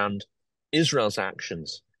around Israel's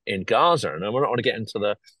actions in Gaza, and we're not going to get into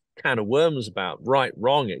the can of worms about right,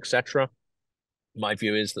 wrong, etc. My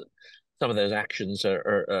view is that some of those actions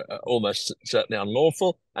are almost certainly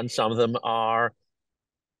unlawful, and some of them are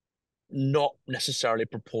not necessarily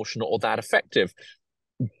proportional or that effective.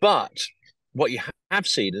 But what you have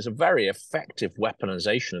seen is a very effective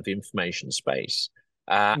weaponization of the information space,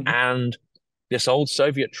 and this old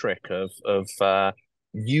Soviet trick of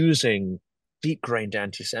using deep-grained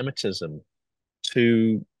anti-Semitism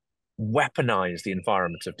to weaponize the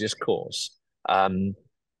environment of discourse.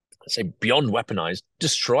 Say beyond weaponize,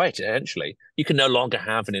 destroy it. Eventually, you can no longer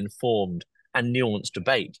have an informed and nuanced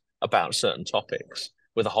debate about certain topics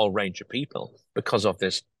with a whole range of people because of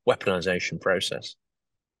this weaponization process.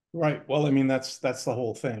 Right. Well, I mean, that's the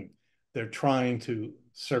whole thing. They're trying to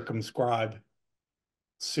circumscribe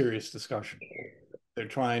serious discussion. They're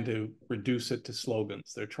trying to reduce it to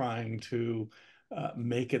slogans. They're trying to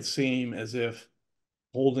make it seem as if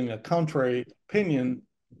holding a contrary opinion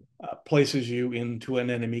places you into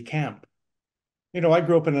an enemy camp. You know, I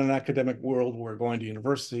grew up in an academic world where going to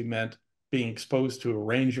university meant being exposed to a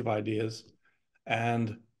range of ideas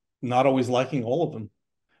and not always liking all of them,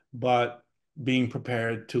 but being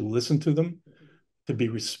prepared to listen to them, to be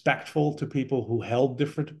respectful to people who held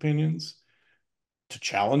different opinions, to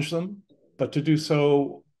challenge them, but to do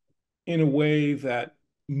so in a way that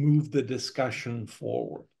moved the discussion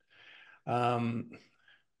forward.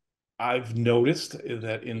 I've noticed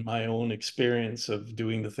that in my own experience of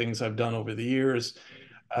doing the things I've done over the years,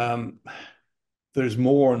 there's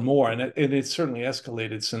more and more, and it's certainly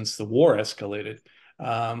escalated since the war escalated,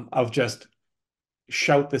 of just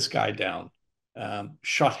shout this guy down,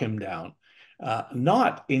 shut him down,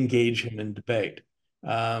 not engage him in debate.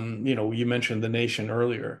 You mentioned The Nation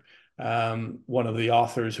earlier. One of the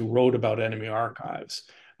authors who wrote about enemy archives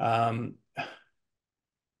had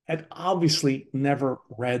obviously never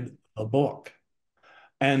read a book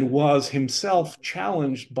and was himself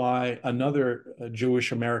challenged by another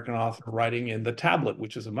Jewish American author writing in The Tablet,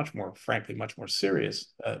 which is frankly, much more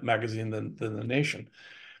serious magazine than The Nation,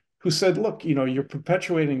 who said, look, you're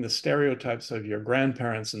perpetuating the stereotypes of your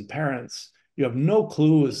grandparents and parents. You have no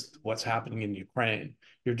clue as to what's happening in Ukraine.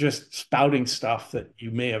 You're just spouting stuff that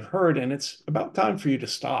you may have heard, and it's about time for you to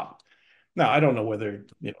stop. Now, I don't know whether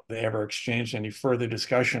they ever exchanged any further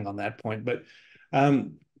discussion on that point, but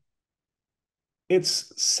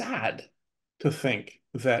it's sad to think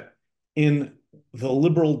that in the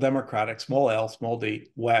liberal democratic, small L, small d,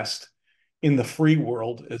 West, in the free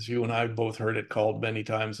world, as you and I both heard it called many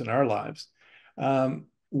times in our lives,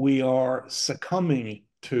 we are succumbing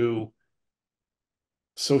to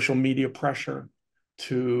social media pressure,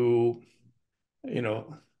 to,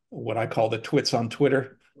 what I call the twits on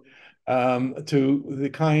Twitter, to the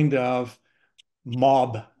kind of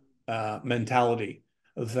mob mentality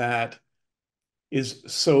that is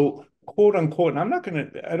so quote unquote, and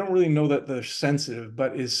I don't really know that they're sensitive,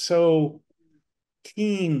 but is so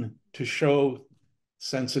keen to show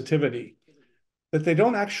sensitivity that they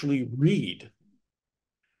don't actually read.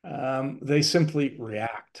 They simply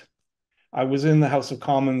react. I was in the House of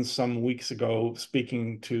Commons some weeks ago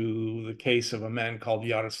speaking to the case of a man called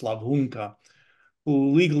Yaroslav Hunka,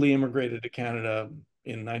 who legally immigrated to Canada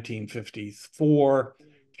in 1954,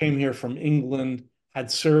 came here from England, had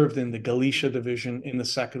served in the Galicia Division in the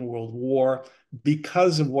Second World War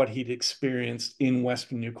because of what he'd experienced in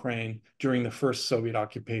Western Ukraine during the first Soviet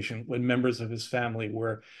occupation, when members of his family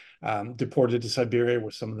were deported to Siberia,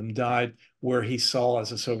 where some of them died, where he saw,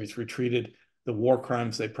 as the Soviets retreated, the war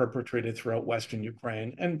crimes they perpetrated throughout Western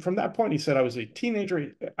Ukraine. And from that point, he said, I was a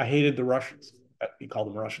teenager. I hated the Russians. He called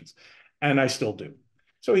them Russians. And I still do.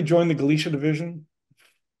 So he joined the Galicia Division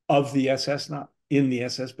of the SS, not in the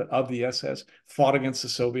SS, but of the SS, fought against the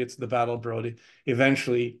Soviets, the Battle of Brody,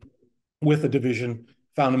 eventually, with the division,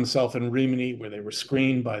 found himself in Rimini, where they were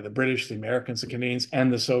screened by the British, the Americans, the Canadians,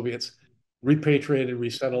 and the Soviets, repatriated,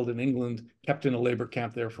 resettled in England, kept in a labor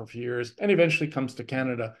camp there for a few years, and eventually comes to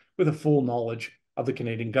Canada with a full knowledge of the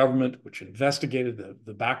Canadian government, which investigated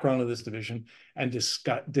the background of this division and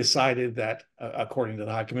decided that, according to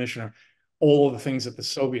the High Commissioner, all of the things that the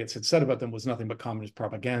Soviets had said about them was nothing but communist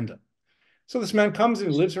propaganda. So this man comes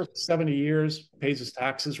and lives here for 70 years, pays his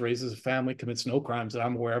taxes, raises a family, commits no crimes that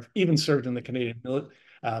I'm aware of, even served in the Canadian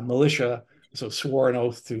militia, so swore an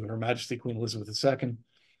oath to Her Majesty Queen Elizabeth II.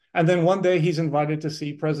 And then one day he's invited to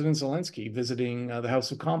see President Zelensky visiting the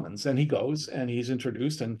House of Commons. And he goes and he's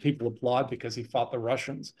introduced and people applaud because he fought the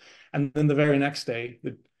Russians. And then the very next day,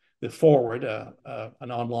 the Forward,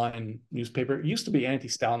 an online newspaper, it used to be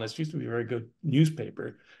anti-Stalinist, used to be a very good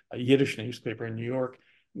newspaper, a Yiddish newspaper in New York.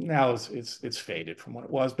 Now it's faded from what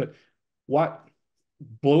it was. But what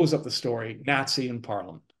blows up the story, Nazi in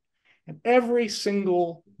Parliament. And every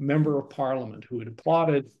single member of Parliament who had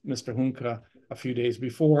applauded Mr. Hunka a few days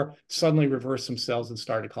before suddenly reversed themselves and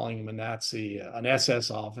started calling him a Nazi, an SS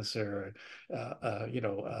officer, a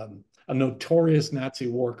notorious Nazi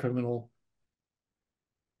war criminal.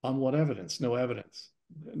 On what evidence? No evidence,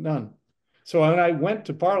 none. So when I went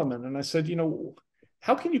to Parliament and I said,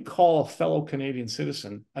 how can you call a fellow Canadian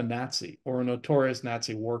citizen a Nazi or a notorious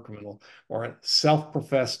Nazi war criminal or a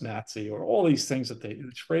self-professed Nazi or all these things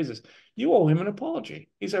these phrases? You owe him an apology.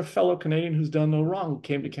 He's a fellow Canadian who's done no wrong, who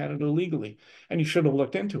came to Canada legally, and you should have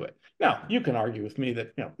looked into it. Now, you can argue with me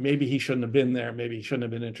that maybe he shouldn't have been there, maybe he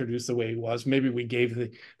shouldn't have been introduced the way he was, maybe we gave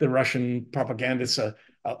the Russian propagandists a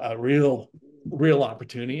real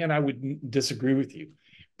opportunity, and I would disagree with you.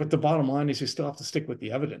 But the bottom line is you still have to stick with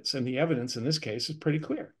the evidence. And the evidence in this case is pretty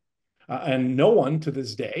clear. And no one to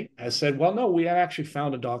this day has said, well, no, we actually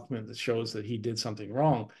found a document that shows that he did something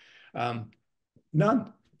wrong.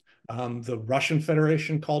 None. The Russian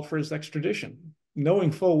Federation called for his extradition,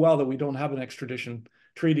 knowing full well that we don't have an extradition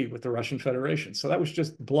treaty with the Russian Federation. So that was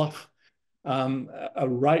just bluff. A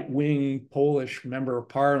right-wing Polish member of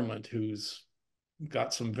parliament who's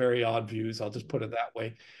got some very odd views, I'll just put it that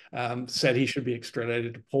way, said he should be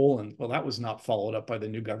extradited to Poland. Well, that was not followed up by the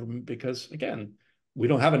new government because, again, we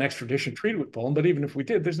don't have an extradition treaty with Poland, but even if we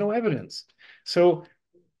did, there's no evidence. So,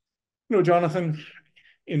 Jonathan,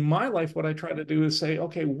 in my life, what I try to do is say,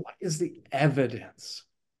 okay, what is the evidence?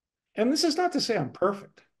 And this is not to say I'm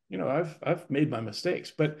perfect. I've made my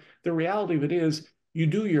mistakes, but the reality of it is you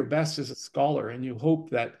do your best as a scholar and you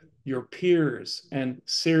hope that your peers and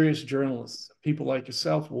serious journalists, people like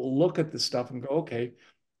yourself, will look at this stuff and go, okay,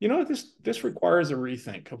 this requires a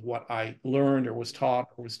rethink of what I learned or was taught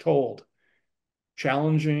or was told.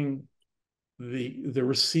 Challenging the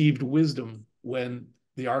received wisdom when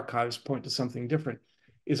the archives point to something different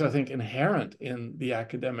is, I think, inherent in the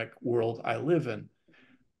academic world I live in.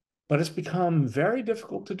 But it's become very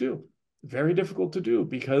difficult to do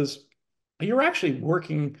because you're actually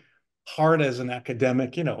working hard as an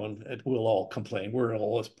academic, and we'll all complain. We're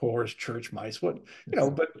all as poor as church mice. But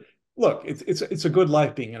look, it's a good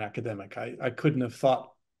life being an academic. I couldn't have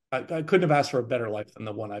thought, I couldn't have asked for a better life than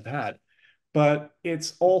the one I've had. But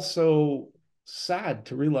it's also sad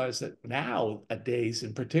to realize that nowadays,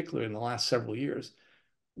 in particular, in the last several years,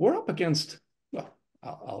 we're up against, well,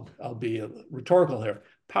 I'll be rhetorical here,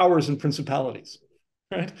 powers and principalities,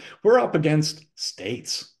 right? We're up against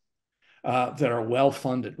states that are well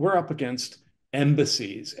funded. We're up against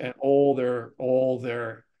embassies and all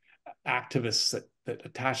their activists that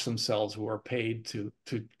attach themselves, who are paid to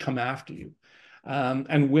come after you.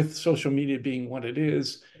 And with social media being what it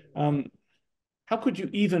is, how could you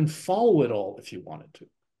even follow it all if you wanted to?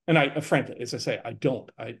 And I frankly, as I say, I don't.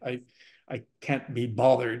 I can't be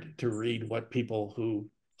bothered to read what people who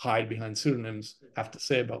hide behind pseudonyms have to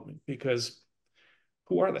say about me, because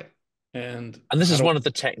who are they? And this is one of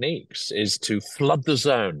the techniques, is to flood the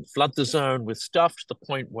zone with stuff to the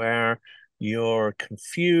point where you're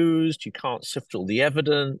confused, you can't sift all the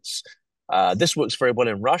evidence. This works very well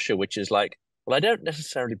in Russia, which is like, Well, I don't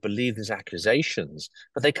necessarily believe these accusations,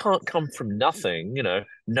 but they can't come from nothing,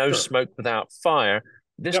 no Sure. smoke without fire.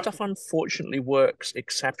 This Yep. stuff unfortunately works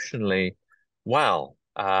exceptionally well.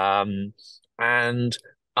 And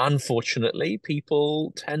unfortunately,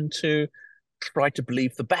 people tend to try to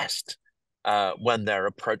believe the best when they're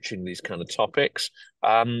approaching these kind of topics.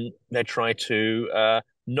 They try to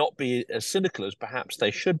not be as cynical as perhaps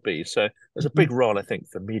they should be. So there's a Mhm. big role, I think,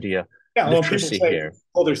 for media Yeah, well, people literacy say, here.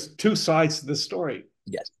 oh, there's two sides to the story.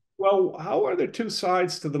 Yes. Well, how are there two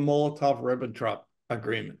sides to the Molotov-Ribbentrop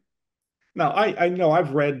agreement? Now, I know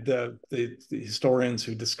I've read the historians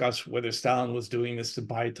who discuss whether Stalin was doing this to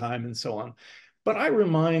buy time and so on. But I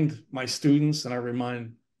remind my students and I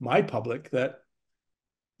remind my public that,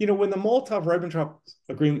 when the Molotov-Ribbentrop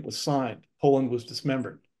agreement was signed, Poland was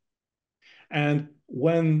dismembered. And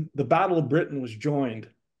when the Battle of Britain was joined,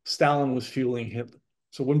 Stalin was fueling Hitler.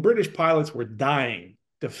 So when British pilots were dying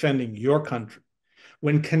defending your country,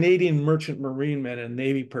 when Canadian merchant marine men and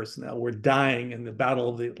Navy personnel were dying in the Battle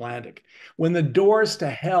of the Atlantic, when the doors to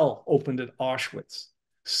hell opened at Auschwitz,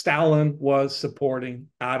 Stalin was supporting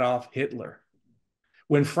Adolf Hitler.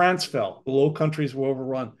 When France fell, the Low Countries were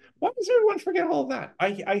overrun. Why does everyone forget all of that?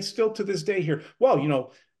 I still to this day hear,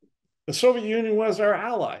 well, the Soviet Union was our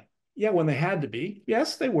ally. Yeah, when they had to be.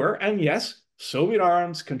 Yes, they were. And yes, Soviet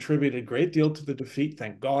arms contributed a great deal to the defeat,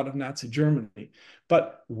 thank God, of Nazi Germany.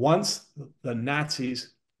 But once the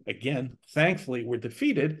Nazis, again, thankfully, were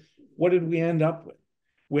defeated, what did we end up with?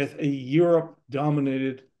 With a Europe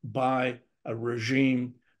dominated by a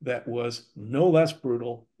regime that was no less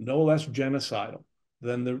brutal, no less genocidal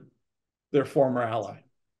than their former ally.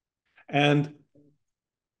 And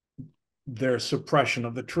their suppression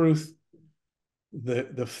of the truth,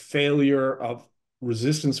 the failure of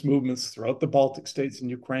resistance movements throughout the Baltic states and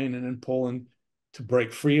Ukraine and in Poland to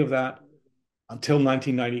break free of that until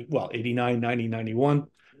 1990, well, 89, 90, 91,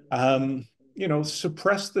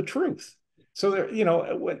 suppressed the truth. So there,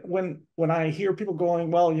 when I hear people going,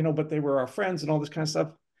 well, but they were our friends and all this kind of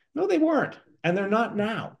stuff. No, they weren't. And they're not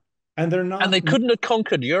now. And they're And they not. couldn't have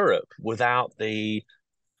conquered Europe without the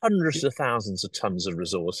hundreds of thousands of tons of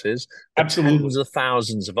resources, the tens Absolutely. of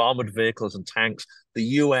thousands of armored vehicles and tanks the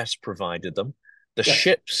US provided them, the Yes.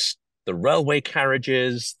 ships, the railway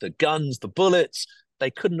carriages, the guns, the bullets. They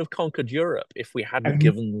couldn't have conquered Europe if we hadn't And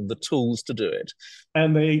given them the tools to do it.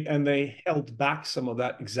 they held back some of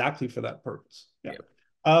that exactly for that purpose. Yeah.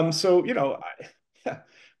 Yeah. So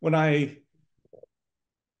when I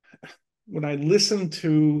listen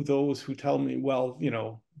to those who tell me, well,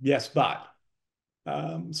 yes, but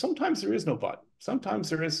sometimes there is no but. Sometimes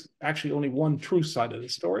there is actually only one true side of the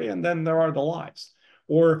story, and then there are the lies,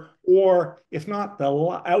 or if not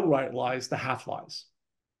the outright lies, the half lies,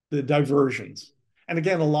 the diversions. And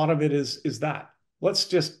again, a lot of it is that. Let's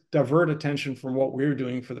just divert attention from what we're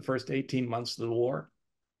doing for the first 18 months of the war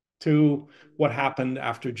to what happened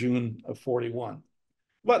after June of 41.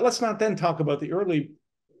 But let's not then talk about the early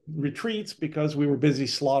retreats because we were busy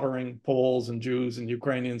slaughtering Poles and Jews and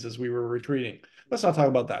Ukrainians as we were retreating. Let's not talk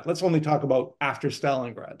about that. Let's only talk about after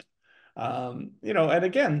Stalingrad. And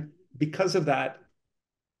again, because of that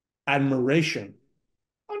admiration,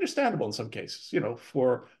 understandable in some cases,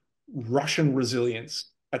 for Russian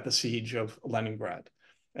resilience at the siege of Leningrad,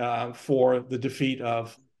 for the defeat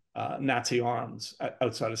of Nazi arms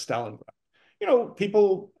outside of Stalingrad.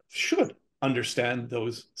 People should understand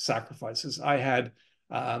those sacrifices. I had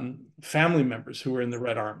family members who were in the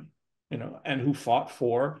Red Army, and who fought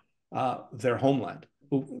for their homeland.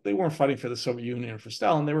 They weren't fighting for the Soviet Union or for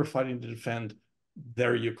Stalin. They were fighting to defend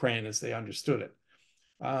their Ukraine as they understood it.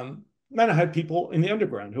 Then I had people in the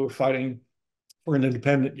underground who were fighting for an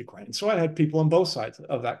independent Ukraine. So I had people on both sides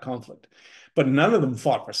of that conflict. But none of them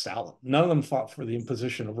fought for Stalin. None of them fought for the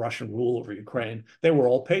imposition of Russian rule over Ukraine. They were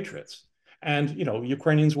all patriots. And,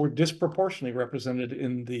 Ukrainians were disproportionately represented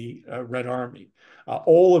in the Red Army.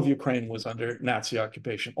 All of Ukraine was under Nazi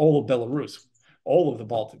occupation, all of Belarus, all of the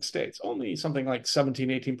Baltic states. Only something like 17,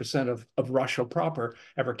 18% of Russia proper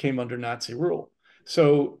ever came under Nazi rule.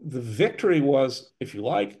 So the victory was, if you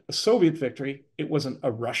like, a Soviet victory. It wasn't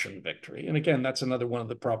a Russian victory. And again, that's another one of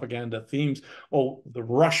the propaganda themes. Oh, the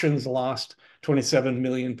Russians lost 27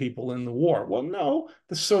 million people in the war. Well, no,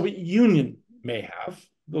 the Soviet Union may have.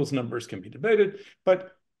 Those numbers can be debated.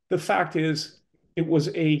 But the fact is, it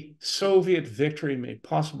was a Soviet victory made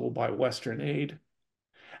possible by Western aid.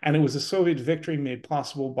 And it was a Soviet victory made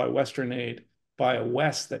possible by Western aid by a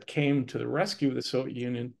West that came to the rescue of the Soviet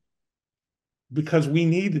Union because we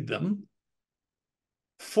needed them,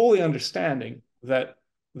 fully understanding that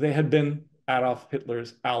they had been Adolf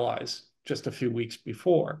Hitler's allies just a few weeks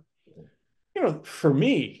before. For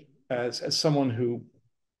me, as someone who,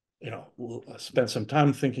 spent some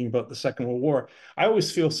time thinking about the Second World War, I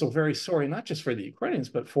always feel so very sorry, not just for the Ukrainians,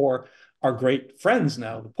 but for our great friends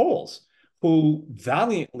now, the Poles, who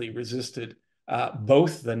valiantly resisted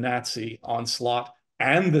both the Nazi onslaught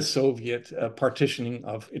and the Soviet partitioning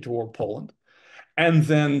of interwar Poland, and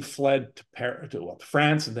then fled to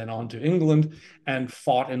France and then on to England and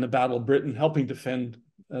fought in the Battle of Britain, helping defend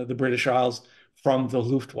the British Isles from the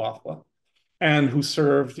Luftwaffe, and who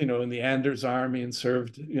served, in the Anders Army and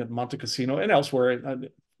served at Monte Cassino and elsewhere,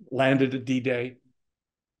 landed at D-Day.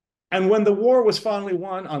 And when the war was finally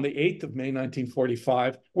won on the 8th of May,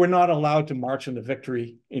 1945, we're not allowed to march in the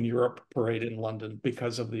Victory in Europe parade in London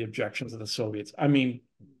because of the objections of the Soviets. I mean,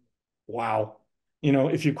 wow.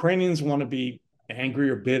 If Ukrainians want to be angry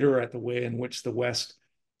or bitter at the way in which the West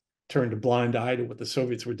turned a blind eye to what the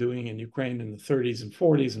Soviets were doing in Ukraine in the 30s and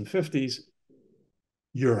 40s and 50s,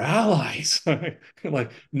 your allies.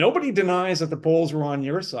 Like, nobody denies that the Poles were on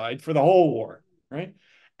your side for the whole war, right?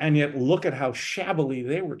 And yet look at how shabbily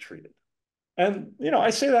they were treated. And, I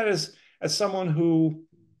say that as someone who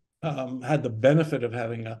had the benefit of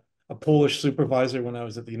having a Polish supervisor when I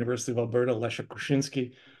was at the University of Alberta, Leszek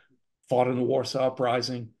Kruszynski, fought in the Warsaw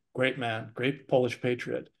Uprising, great man, great Polish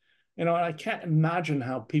patriot. And I can't imagine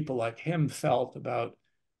how people like him felt about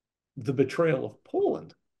the betrayal of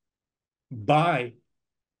Poland by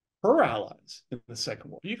her allies in the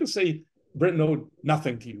Second World War. You can say Britain owed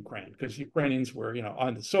nothing to Ukraine because Ukrainians were,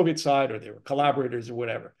 on the Soviet side, or they were collaborators or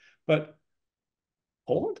whatever. But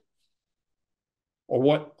Poland? Or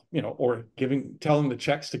what, or telling the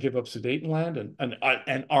Czechs to give up Sudetenland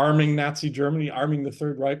and arming Nazi Germany, arming the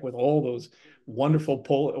Third Reich with all those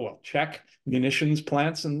wonderful Czech munitions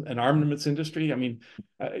plants and armaments industry. I mean,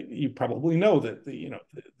 you probably know that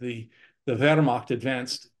the Wehrmacht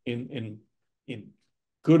advanced in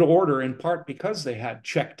good order, in part because they had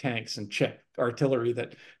Czech tanks and Czech artillery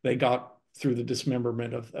that they got through the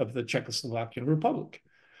dismemberment of the Czechoslovakian Republic.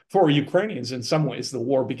 For Ukrainians, in some ways, the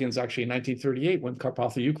war begins actually in 1938 when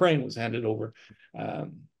Carpatho Ukraine was handed over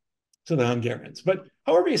to the Hungarians. But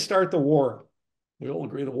however you start the war, we all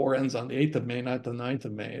agree the war ends on the 8th of May, not the 9th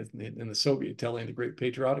of May, in the Soviet telling the Great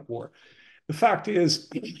Patriotic War. The fact is,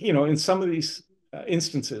 in some of these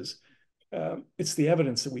instances, it's the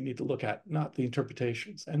evidence that we need to look at, not the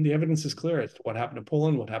interpretations. And the evidence is clear as to what happened to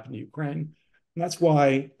Poland, what happened to Ukraine. And that's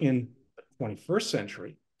why in the 21st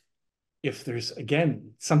century, if there's,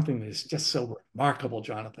 again, something that is just so remarkable,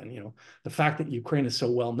 Jonathan, the fact that Ukraine is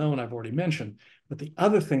so well known, I've already mentioned, but the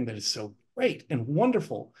other thing that is so great and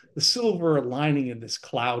wonderful, the silver lining in this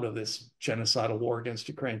cloud of this genocidal war against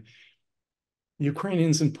Ukraine,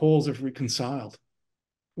 Ukrainians and Poles have reconciled.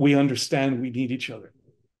 We understand we need each other.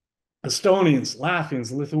 Estonians,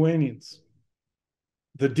 Latvians, Lithuanians,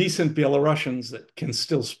 the decent Belarusians that can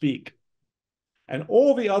still speak, and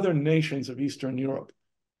all the other nations of Eastern Europe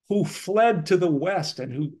who fled to the West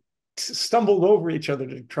and who stumbled over each other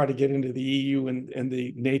to try to get into the EU and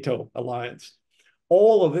the NATO alliance.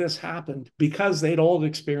 All of this happened because they'd all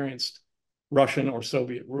experienced Russian or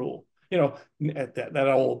Soviet rule.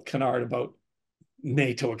 That old canard about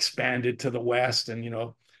NATO expanded to the West and,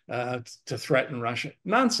 to threaten Russia.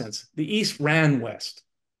 Nonsense. The East ran West.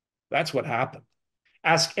 That's what happened.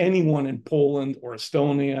 Ask anyone in Poland or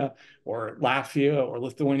Estonia or Latvia or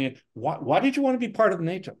Lithuania, why did you want to be part of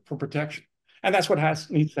NATO? For protection. And that's what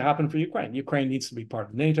needs to happen for Ukraine. Ukraine needs to be part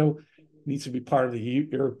of NATO, needs to be part of the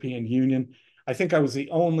European Union. I think I was the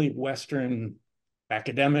only Western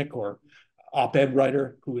academic or op-ed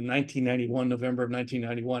writer who in November of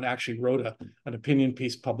 1991, actually wrote an opinion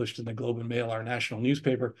piece published in the Globe and Mail, our national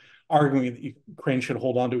newspaper, arguing that Ukraine should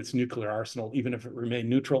hold on to its nuclear arsenal, even if it remained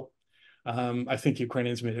neutral. I think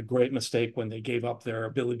Ukrainians made a great mistake when they gave up their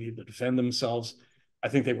ability to defend themselves. I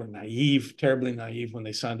think they were naive, terribly naive, when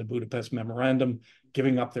they signed the Budapest Memorandum,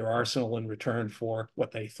 giving up their arsenal in return for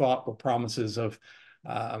what they thought were promises of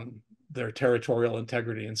their territorial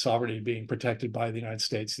integrity and sovereignty being protected by the United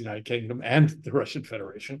States, the United Kingdom, and the Russian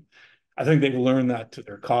Federation. I think they've learned that to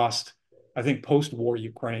their cost. I think post-war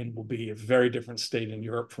Ukraine will be a very different state in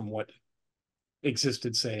Europe from what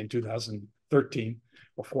existed, say, in 2013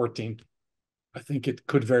 or 14. I think it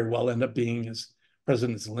could very well end up being, as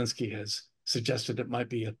President Zelensky has suggested, it might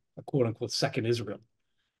be a quote unquote second Israel.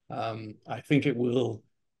 I think it will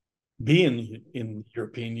be in the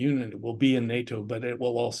European Union, it will be in NATO, but it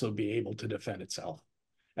will also be able to defend itself.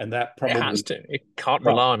 And that probably it has to. It can't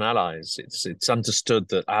rely on allies. It's understood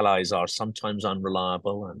that allies are sometimes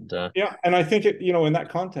unreliable, and yeah, and I think it, in that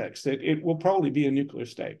context, it will probably be a nuclear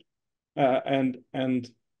state, and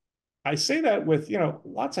I say that with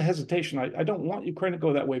lots of hesitation. I don't want Ukraine to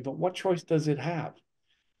go that way, but what choice does it have?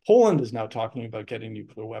 Poland is now talking about getting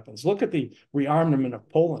nuclear weapons. Look at the rearmament of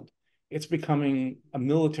Poland. It's becoming a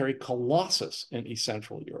military colossus in East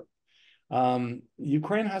Central Europe.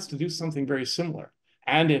 Ukraine has to do something very similar,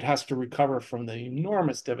 and it has to recover from the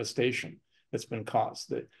enormous devastation that's been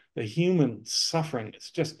caused. The human suffering is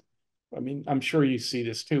just, I mean, I'm sure you see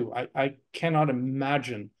this too. I cannot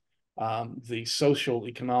imagine the social,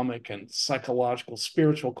 economic, and psychological,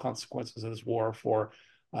 spiritual consequences of this war for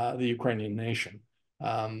the Ukrainian nation.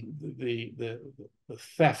 The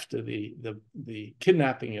theft, the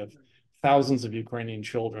kidnapping of thousands of Ukrainian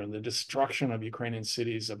children, the destruction of Ukrainian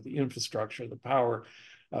cities, of the infrastructure, the power,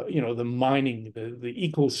 the mining, the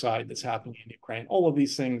ecocide that's happening in Ukraine, all of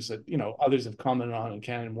these things that, others have commented on and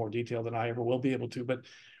can in more detail than I ever will be able to. But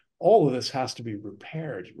all of this has to be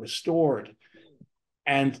repaired, restored.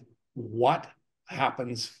 And what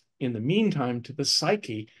happens in the meantime to the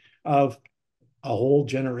psyche of a whole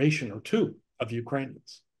generation or two of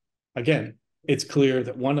Ukrainians? Again, it's clear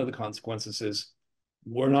that one of the consequences is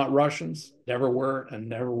we're not Russians, never were, and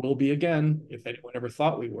never will be again, if anyone ever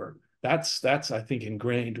thought we were. That's I think,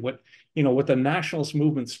 ingrained. What the nationalist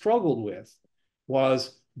movement struggled with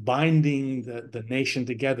was binding the nation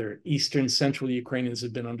together. Eastern Central Ukrainians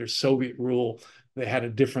had been under Soviet rule. They had a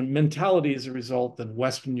different mentality as a result than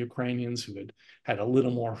Western Ukrainians, who had a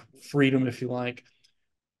little more freedom, if you like.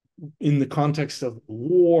 In the context of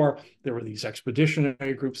war, there were these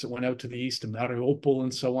expeditionary groups that went out to the east, to Mariupol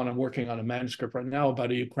and so on. I'm working on a manuscript right now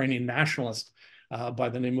about a Ukrainian nationalist by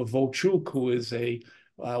the name of Volchuk, who is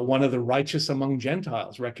one of the righteous among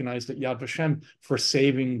Gentiles, recognized at Yad Vashem for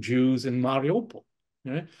saving Jews in Mariupol.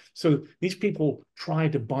 Right? So these people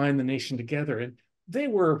tried to bind the nation together, and they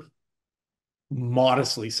were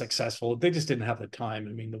modestly successful. They just didn't have the time.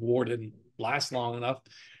 I mean, the war didn't last long enough,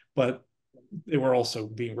 but they were also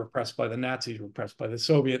being repressed by the Nazis, repressed by the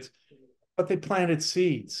Soviets, but they planted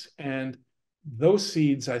seeds. And those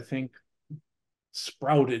seeds, I think,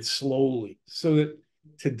 sprouted slowly, so that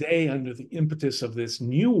today, under the impetus of this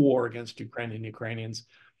new war against Ukrainians,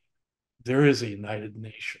 there is a united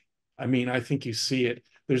nation. I mean, I think you see it.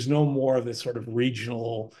 There's no more of this sort of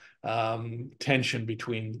regional tension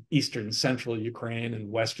between Eastern and Central Ukraine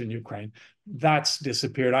and Western Ukraine. That's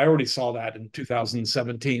disappeared. I already saw that in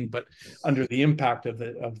 2017, but under the impact of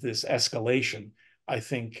this escalation, I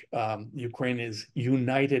think Ukraine is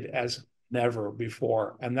united as never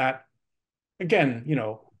before. And that, again,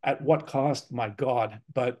 at what cost? My God.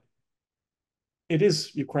 But it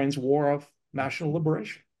is Ukraine's war of national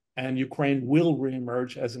liberation. And Ukraine will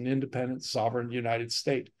reemerge as an independent, sovereign United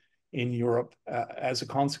State in Europe as a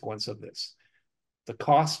consequence of this. The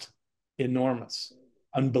cost, enormous,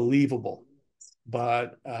 unbelievable.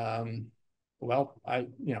 But,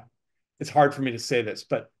 it's hard for me to say this,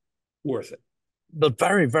 but worth it. The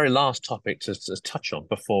very, very last topic to touch on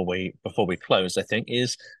before we close, I think,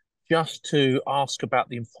 is just to ask about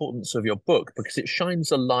the importance of your book, because it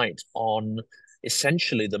shines a light on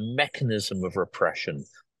essentially the mechanism of repression,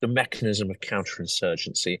 the mechanism of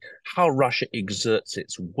counterinsurgency, how Russia exerts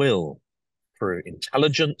its will through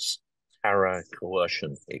intelligence, terror,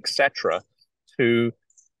 coercion, etc., to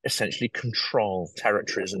essentially control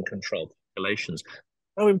territories and control populations.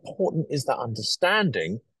 How important is that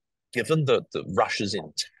understanding, given that Russia's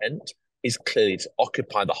intent is clearly to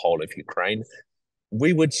occupy the whole of Ukraine?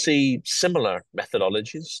 We would see similar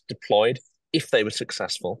methodologies deployed if they were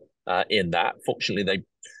successful in that. Fortunately,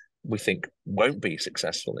 we think won't be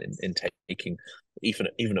successful in taking even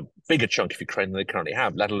a bigger chunk of Ukraine than they currently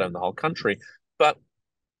have, let alone the whole country. But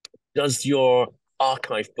does your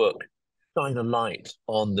archive book shine a light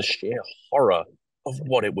on the sheer horror of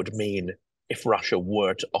what it would mean if Russia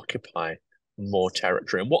were to occupy more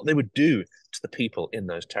territory and what they would do to the people in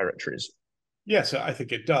those territories? Yes, I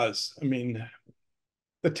think it does. I mean,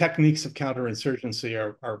 the techniques of counterinsurgency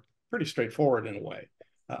are pretty straightforward in a way.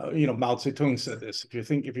 Mao Zedong said this: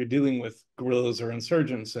 if you're dealing with guerrillas or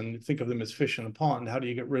insurgents and you think of them as fish in a pond, how do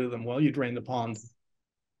you get rid of them? Well, you drain the pond,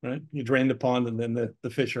 right? You drain the pond, and then the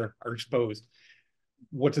fish are exposed.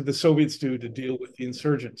 What did the Soviets do to deal with the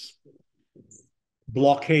insurgents?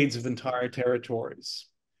 Blockades of entire territories,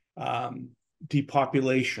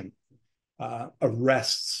 depopulation,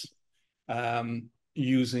 arrests,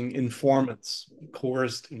 using informants,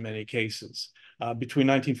 coerced in many cases. Between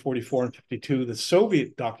 1944 and 52, the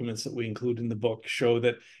Soviet documents that we include in the book show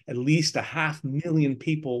that at least 500,000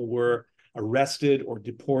 people were arrested or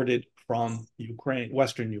deported from Ukraine,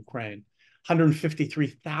 Western Ukraine.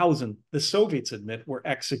 153,000, the Soviets admit, were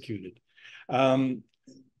executed.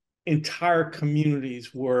 entire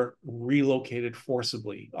communities were relocated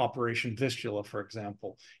forcibly. Operation Vistula, for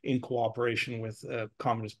example, in cooperation with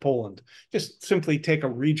Communist Poland. Just simply take a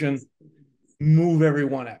region, move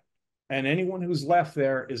everyone out. And anyone who's left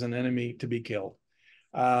there is an enemy to be killed.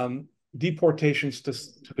 Deportations to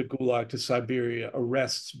the Gulag, to Siberia,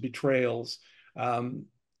 arrests, betrayals,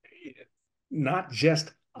 not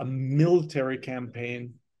just a military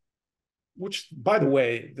campaign, which, by the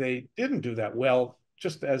way, they didn't do that well,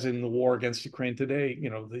 just as in the war against Ukraine today,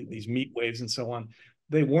 these meat waves and so on.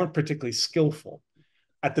 They weren't particularly skillful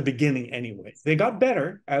at the beginning anyway. They got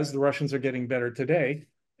better, as the Russians are getting better today,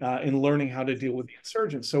 in learning how to deal with the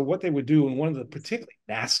insurgents. So what they would do, and one of the particularly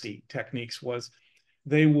nasty techniques, was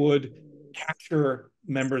they would capture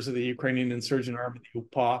members of the Ukrainian insurgent army, the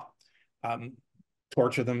UPA,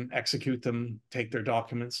 torture them, execute them, take their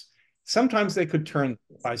documents. Sometimes they could turn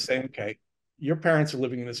by saying, okay, your parents are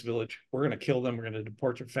living in this village. We're going to kill them. We're going to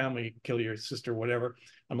deport your family, kill your sister, whatever,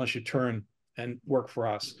 unless you turn and work for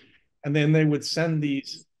us. And then they would send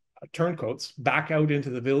these turncoats back out into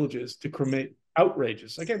the villages to commit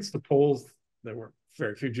outrages against the Poles. There were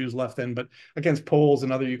very few Jews left then, but against Poles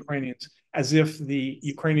and other Ukrainians, as if the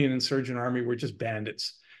Ukrainian insurgent army were just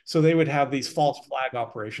bandits. So they would have these false flag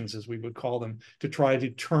operations, as we would call them, to try to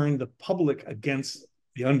turn the public against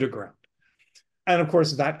the underground. And of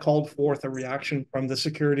course, that called forth a reaction from the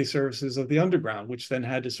security services of the underground, which then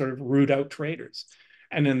had to sort of root out traitors.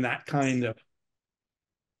 And in that kind of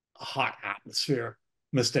hot atmosphere,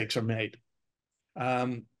 mistakes are made.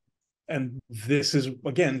 And this is,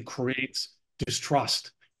 again, creates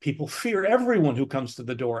distrust. People fear everyone who comes to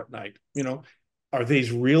the door at night. Are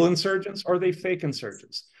these real insurgents? Or are they fake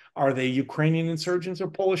insurgents? Are they Ukrainian insurgents or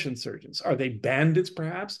Polish insurgents? Are they bandits,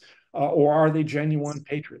 perhaps? Or are they genuine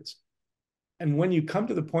patriots? And when you come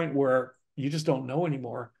to the point where you just don't know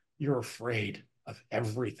anymore, you're afraid of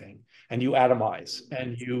everything. And you atomize,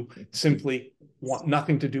 and you simply want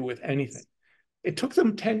nothing to do with anything. It took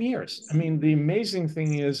them 10 years. I mean, the amazing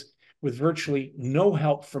thing is, with virtually no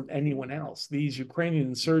help from anyone else, these Ukrainian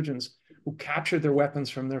insurgents who captured their weapons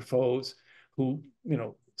from their foes, who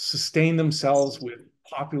sustained themselves with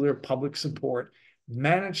popular public support,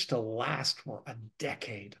 managed to last for a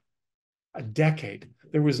decade. A decade.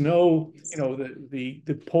 There was no, the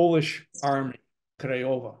Polish army,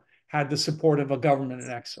 Krajowa, had the support of a government in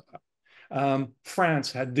exile.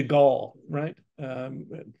 France had de Gaulle, right?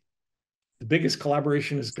 The biggest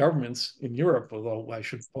collaborationist governments in Europe, although I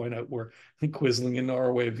should point out we're Quisling in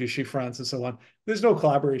Norway, Vichy France, and so on. There's no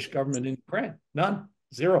collaboration government in Ukraine, none,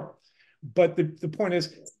 zero. But the point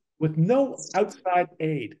is, with no outside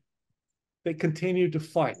aid, they continued to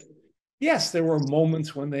fight. Yes, there were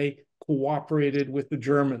moments when they cooperated with the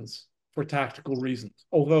Germans for tactical reasons,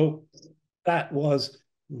 although that was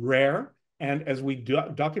rare. And as we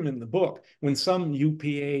document in the book, when some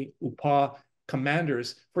UPA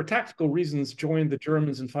commanders, for tactical reasons, joined the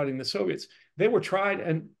Germans in fighting the Soviets, they were tried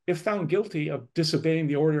and, if found guilty of disobeying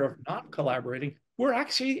the order of not collaborating, were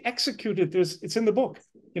actually executed. It's in the book.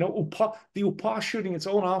 The UPA shooting its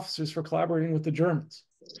own officers for collaborating with the Germans.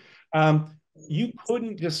 You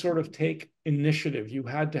couldn't just sort of take initiative.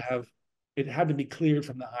 It had to be cleared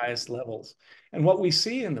from the highest levels. And what we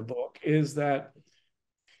see in the book is that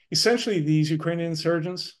essentially these Ukrainian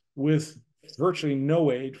insurgents, with virtually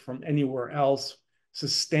no aid from anywhere else,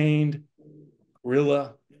 sustained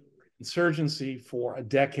guerrilla insurgency for a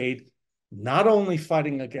decade, not only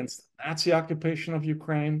fighting against the Nazi occupation of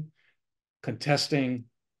Ukraine, contesting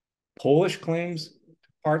Polish claims to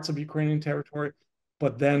parts of Ukrainian territory,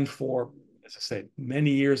 but then for, as I say,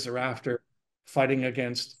 many years thereafter, fighting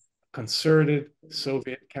against concerted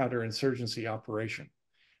Soviet counterinsurgency operation.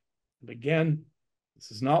 And again,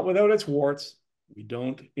 this is not without its warts. We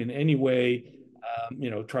don't in any way,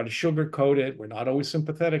 try to sugarcoat it. We're not always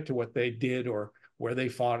sympathetic to what they did or where they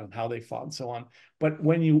fought and how they fought and so on. But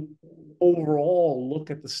when you overall look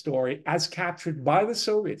at the story as captured by the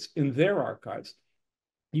Soviets in their archives,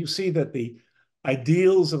 you see that the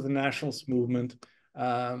ideals of the nationalist movement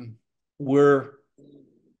were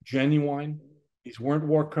genuine. These weren't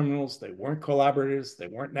war criminals. They weren't collaborators. They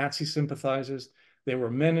weren't Nazi sympathizers. They were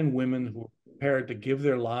men and women who were prepared to give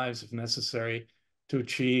their lives, if necessary, to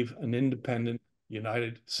achieve an independent,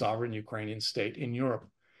 united, sovereign Ukrainian state in Europe.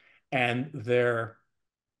 And their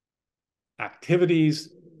activities,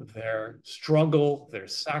 their struggle, their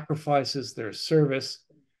sacrifices, their service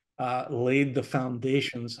laid the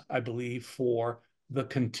foundations, I believe, for the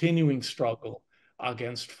continuing struggle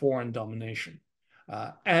against foreign domination.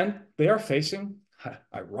 And they are facing,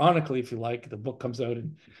 ironically, if you like, the book comes out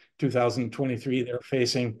in 2023, they're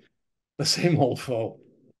facing the same old foe,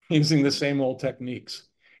 using the same old techniques.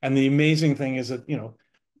 And the amazing thing is that,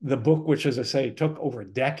 the book, which, as I say, took over a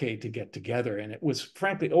decade to get together, and it was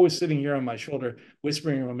frankly always sitting here on my shoulder,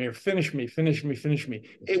 whispering in my ear, finish me, finish me, finish me.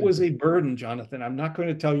 It was a burden, Jonathan. I'm not going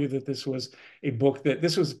to tell you that this was a book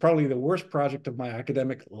this was probably the worst project of my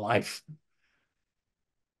academic life.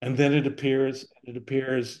 And then it appears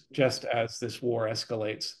just as this war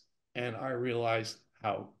escalates. And I realized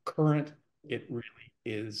how current it really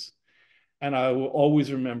is. And I will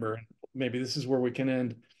always remember, maybe this is where we can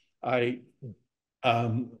end. I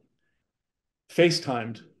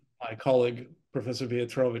FaceTimed my colleague, Professor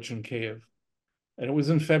Viatrovich, in Kiev, and it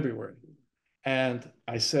was in February. And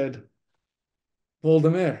I said,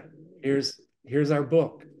 Volodymyr, here's our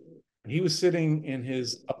book. And he was sitting in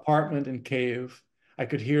his apartment in Kiev. I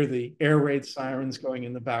could hear the air raid sirens going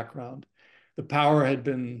in the background. The power had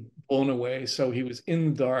been blown away, so he was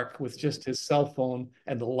in the dark with just his cell phone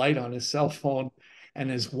and the light on his cell phone, and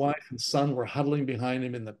his wife and son were huddling behind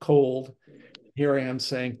him in the cold. Here I am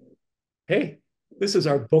saying, hey, this is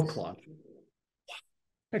our book launch.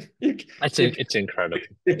 It's incredible.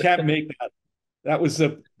 You can't make that. That was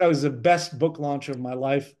the best book launch of my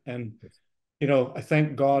life. And I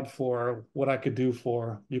thank God for what I could do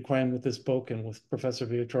for Ukraine with this book and with Professor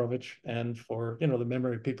Viatrovich, and for, the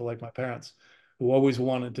memory of people like my parents who always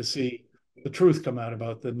wanted to see the truth come out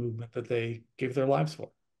about the movement that they gave their lives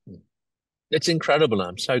for. It's incredible.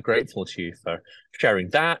 I'm so grateful to you for sharing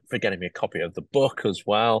that, for getting me a copy of the book as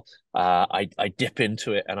well. I dip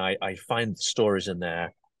into it and I find the stories in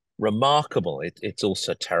there remarkable. It's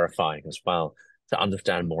also terrifying as well to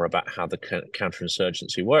understand more about how the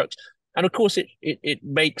counterinsurgency works. And of course, it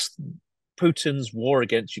makes Putin's war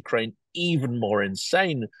against Ukraine even more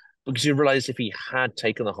insane, because you realize if he had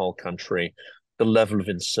taken the whole country, the level of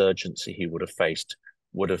insurgency he would have faced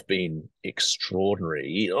would have been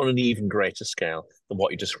extraordinary on an even greater scale than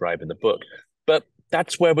what you describe in the book. But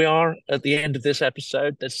that's where we are at the end of this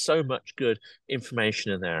episode. There's so much good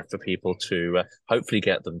information in there for people to hopefully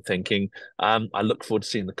get them thinking. I look forward to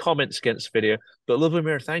seeing the comments against the video. But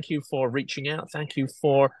Lubomyr, thank you for reaching out. Thank you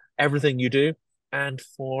for everything you do and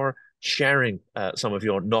for sharing some of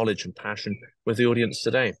your knowledge and passion with the audience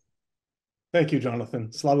today. Thank you,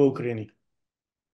 Jonathan. Slava Ukraini.